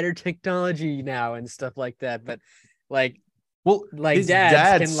better technology now and stuff like that. But like Well, like his dads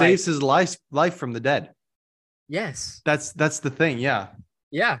dad can like, saves his life from the dead. yes. That's the thing. Yeah.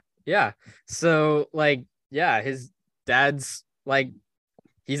 Yeah. Yeah. So like, yeah, his dad's like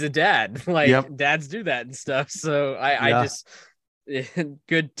he's a dad. Like Yep. dads do that and stuff. So I Yeah. just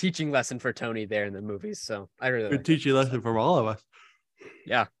good teaching lesson for Tony there in the movies. So I really Good like it. teaching So lesson from all of us.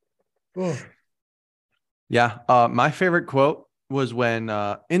 yeah. Oh. Yeah. My favorite quote was when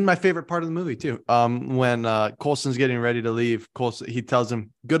in my favorite part of the movie too. When Coulson's getting ready to leave, Coulson he tells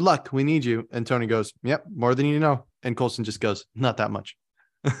him, "Good luck, we need you." And Tony goes, "Yep, more than you know." And Coulson just goes, "Not that much."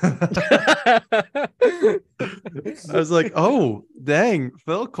 I was like, "Oh, dang,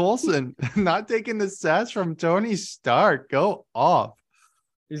 Phil Coulson not taking the sass from Tony Stark. Go off."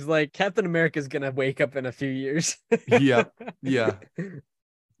 He's like, Captain America's gonna wake up in a few years. Yeah. Yeah.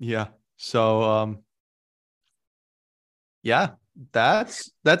 Yeah. So yeah, Yeah.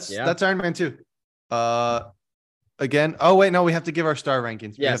 that's Iron Man 2. Uh again. Oh wait, no, we have to give our star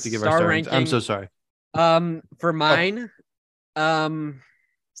rankings. We have Yes. to give our Star star rankings. I'm so ranking. sorry. For Oh, mine, um,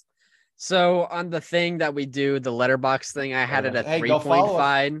 so on the thing that we do, the letterbox thing, I had it Letterboxd. at Hey, go follow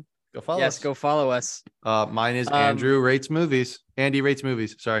us. 3.5. Go follow Yes, us. go follow us. Mine is Um, Andrew rates movies. Andy rates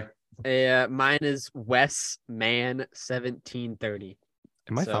movies. Sorry. mine is Wes Man 1730.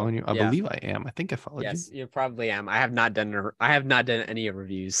 Am I So following you? I yeah, believe I am. I think I followed you. yes, you probably am. I have not done any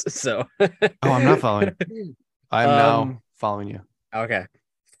reviews. So Oh, I'm not following you. I am now um, following you. okay.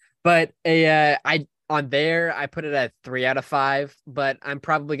 But I on there I put it at 3 out of 5, but I'm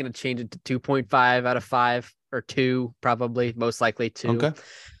probably gonna change it to 2.5 out of 5 or 2, probably most likely 2. Okay.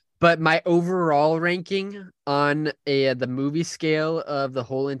 But my overall ranking on the movie scale of the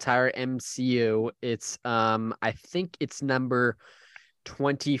whole entire MCU, it's I think it's number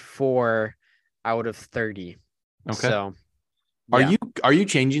 24 out of 30. Okay. So Are yeah. you are you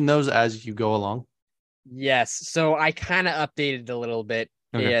changing those as you go along? Yes. So I kind of updated a little bit,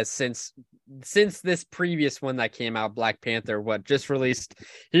 Okay. yeah, since this previous one that came out, Black Panther, what just released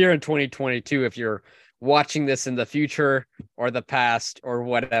here in 2022. If you're watching this in the future or the past or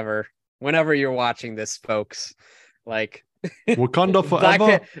whatever, whenever you're watching this, folks, like Wakanda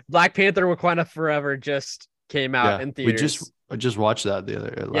forever. Black Panther Wakanda Forever just came out Yeah, in we just theaters. I just watched that the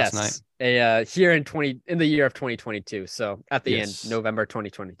other last night. Yes, a here in the year of 2022. So at the end, Yes, November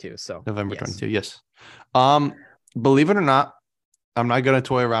 2022. So November yes. 22. Yes. Um, believe it or not, I'm not gonna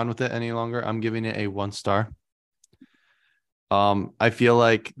toy around with it any longer. I'm giving it a 1 star. I feel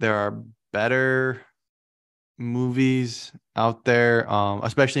like there are better movies out there,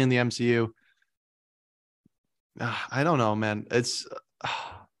 especially in the MCU. I don't know, man. It's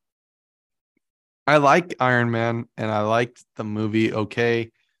I like Iron Man and I liked the movie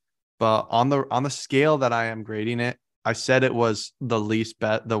okay, but on the scale that I am grading it, I said it was the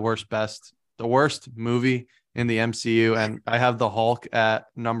worst movie in the MCU, and I have the Hulk at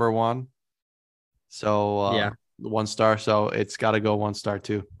number one. So Yeah. 1 star. So it's got to go 1 star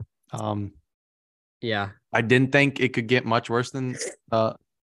too. Um, Yeah. I didn't think it could get much worse than the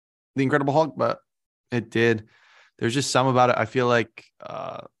Incredible Hulk, but it did. There's just some about it. I feel like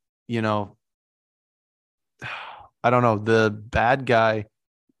you know, I don't know, the bad guy.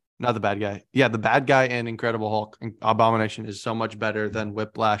 Not the bad guy. Yeah, the bad guy in Incredible Hulk and Abomination is so much better than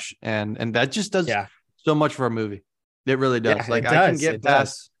Whiplash, and that just does Yeah. so much for a movie. It really Yeah. does. Like It does. It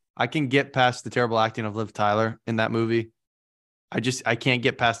does. I can get past the terrible acting of Liv Tyler in that movie. I can't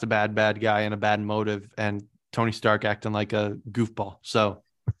get past a bad guy and a bad motive and Tony Stark acting like a goofball. So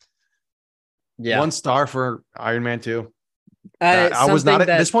Yeah. 1 star for Iron Man 2. That I was Something not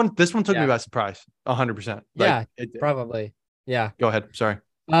that, this one took me yeah. by surprise. 100%. Like Yeah. it did. Probably. Yeah. Go ahead. Sorry.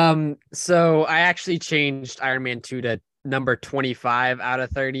 So I actually changed Iron Man 2 to number 25 out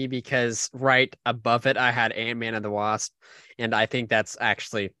of 30 because right above it I had Ant-Man and the Wasp, and I think that's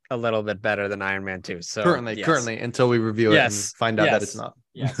actually a little bit better than Iron Man 2. So yes. Currently, until we review it and Yes. find out that it's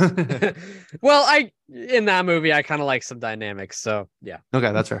Yes. not. Yes. Well, I in that movie I kind of like some dynamics. So yeah.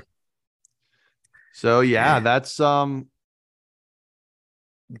 Okay, that's fair. So yeah, Iron that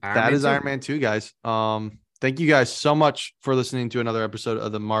Man is 2. Iron Man 2, guys. Thank you guys so much for listening to another episode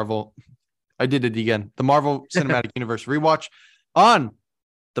of the Marvel. I did it again. The Marvel Cinematic Universe rewatch on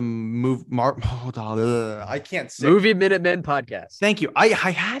the I can't say. Movie Minutemen podcast. Thank you. I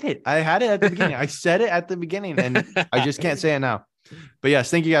had it. I had it at the beginning. I said it at the beginning, and I just can't say it now. But yes,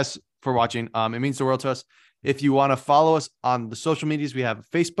 thank you guys for watching. It means the world to us. If you want to follow us on the social medias, we have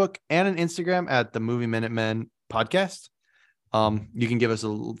Facebook and an Instagram at the Movie Minutemen podcast. You can give us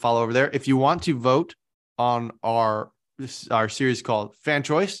a follow over there. If you want to vote on our our series called Fan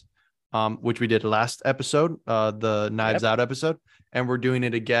Choice, which we did last episode, the Knives Out episode, and we're doing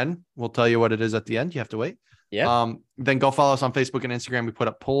it again. We'll tell you what it is at the end. You have to wait. Then go follow us on Facebook and Instagram. We put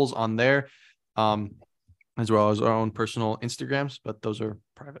up polls on there, as well as our own personal Instagrams, but those are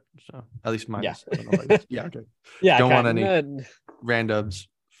private. So at least mine. Is. I don't know about yeah. Okay. Yeah. Don't want any randoms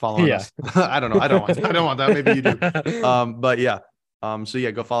following us. I don't know. I don't want that. Maybe you do. But yeah. So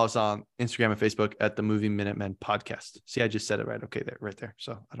yeah, go follow us on Instagram and Facebook at the Movie Minutemen Podcast. See, I just said it right. Okay, there, right there.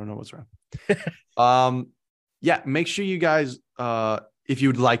 So I don't know what's wrong. Yeah, make sure you guys, if you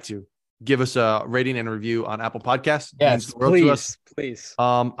would like to, give us a rating and review on Apple Podcasts. Yes, please.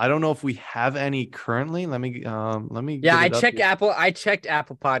 I don't know if we have any currently. Let me. Yeah, I checked Apple. I checked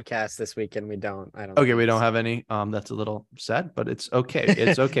Apple Podcasts this week, and we don't. Okay, we don't have any. That's a little sad, but it's okay.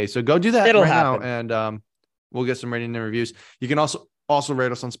 It's okay. So go do that It'll right happen. now, and we'll get some rating and reviews. You can also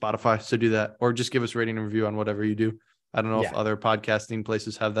rate us on Spotify. So do that, or just give us rating and review on whatever you do. I don't know if other podcasting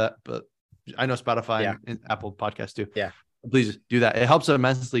places have that, but I know Spotify and Apple Podcasts do. Yeah. Please do that. It helps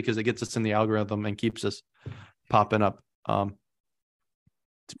immensely because it gets us in the algorithm and keeps us popping up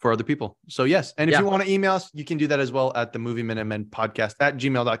for other people. So yes. And if you want to email us, you can do that as well at the Movie Minutemen Podcast at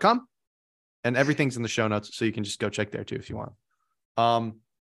gmail.com. And everything's in the show notes. So you can just go check there too if you want.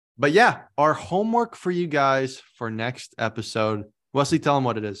 But yeah, our homework for you guys for next episode. Wesley, tell them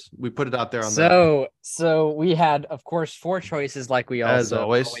what it is. We put it out there on So we had, of course, 4 choices like we always do. As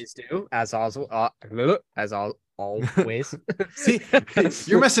always. See,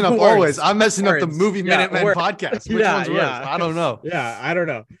 you're messing up always. I'm messing up the Movie Minutemen Podcast. Which one's worse? I don't know. Yeah, I don't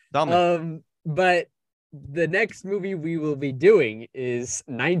know. But the next movie we will be doing is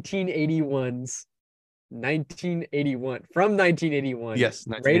 1981. From 1981. Yes,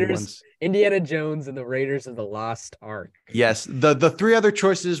 Raiders, Indiana Jones and the Raiders of the Lost Ark. Yes, the 3 other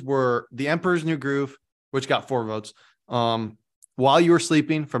choices were The Emperor's New Groove, which got 4 votes. While You Were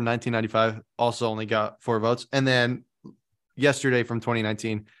Sleeping from 1995 also only got 4 votes, and then Yesterday from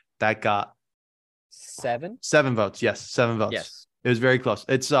 2019 that got 7 votes. Yes, 7 votes. Yes, it was very close.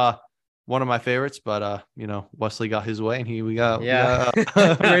 It's one of my favorites, but Wesley got his way, and we got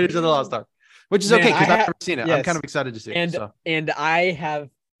Raiders of the Lost Ark. Which is okay because I've never seen it. Yes. I'm kind of excited to see it. And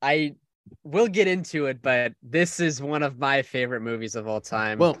I will get into it, but this is one of my favorite movies of all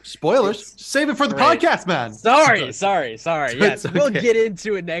time. Well, spoilers. Save it for the podcast, man. Sorry. Yes, okay. We'll get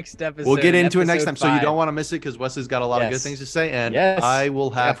into it next episode. We'll get into it next time, 5. So you don't want to miss it because Wesley's got a lot of good things to say, and I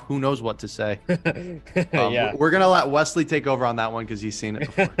will have who knows what to say. We're gonna let Wesley take over on that one because he's seen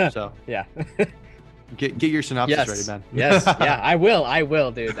it before. So yeah. Get your synopsis ready, man. Yes, I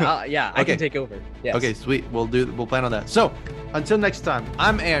will, dude. I can take over. Yes. Okay, sweet. We'll plan on that. So, until next time,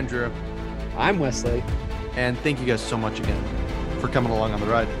 I'm Andrew. I'm Wesley. And thank you guys so much again for coming along on the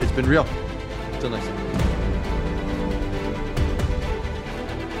ride. It's been real. Until next time.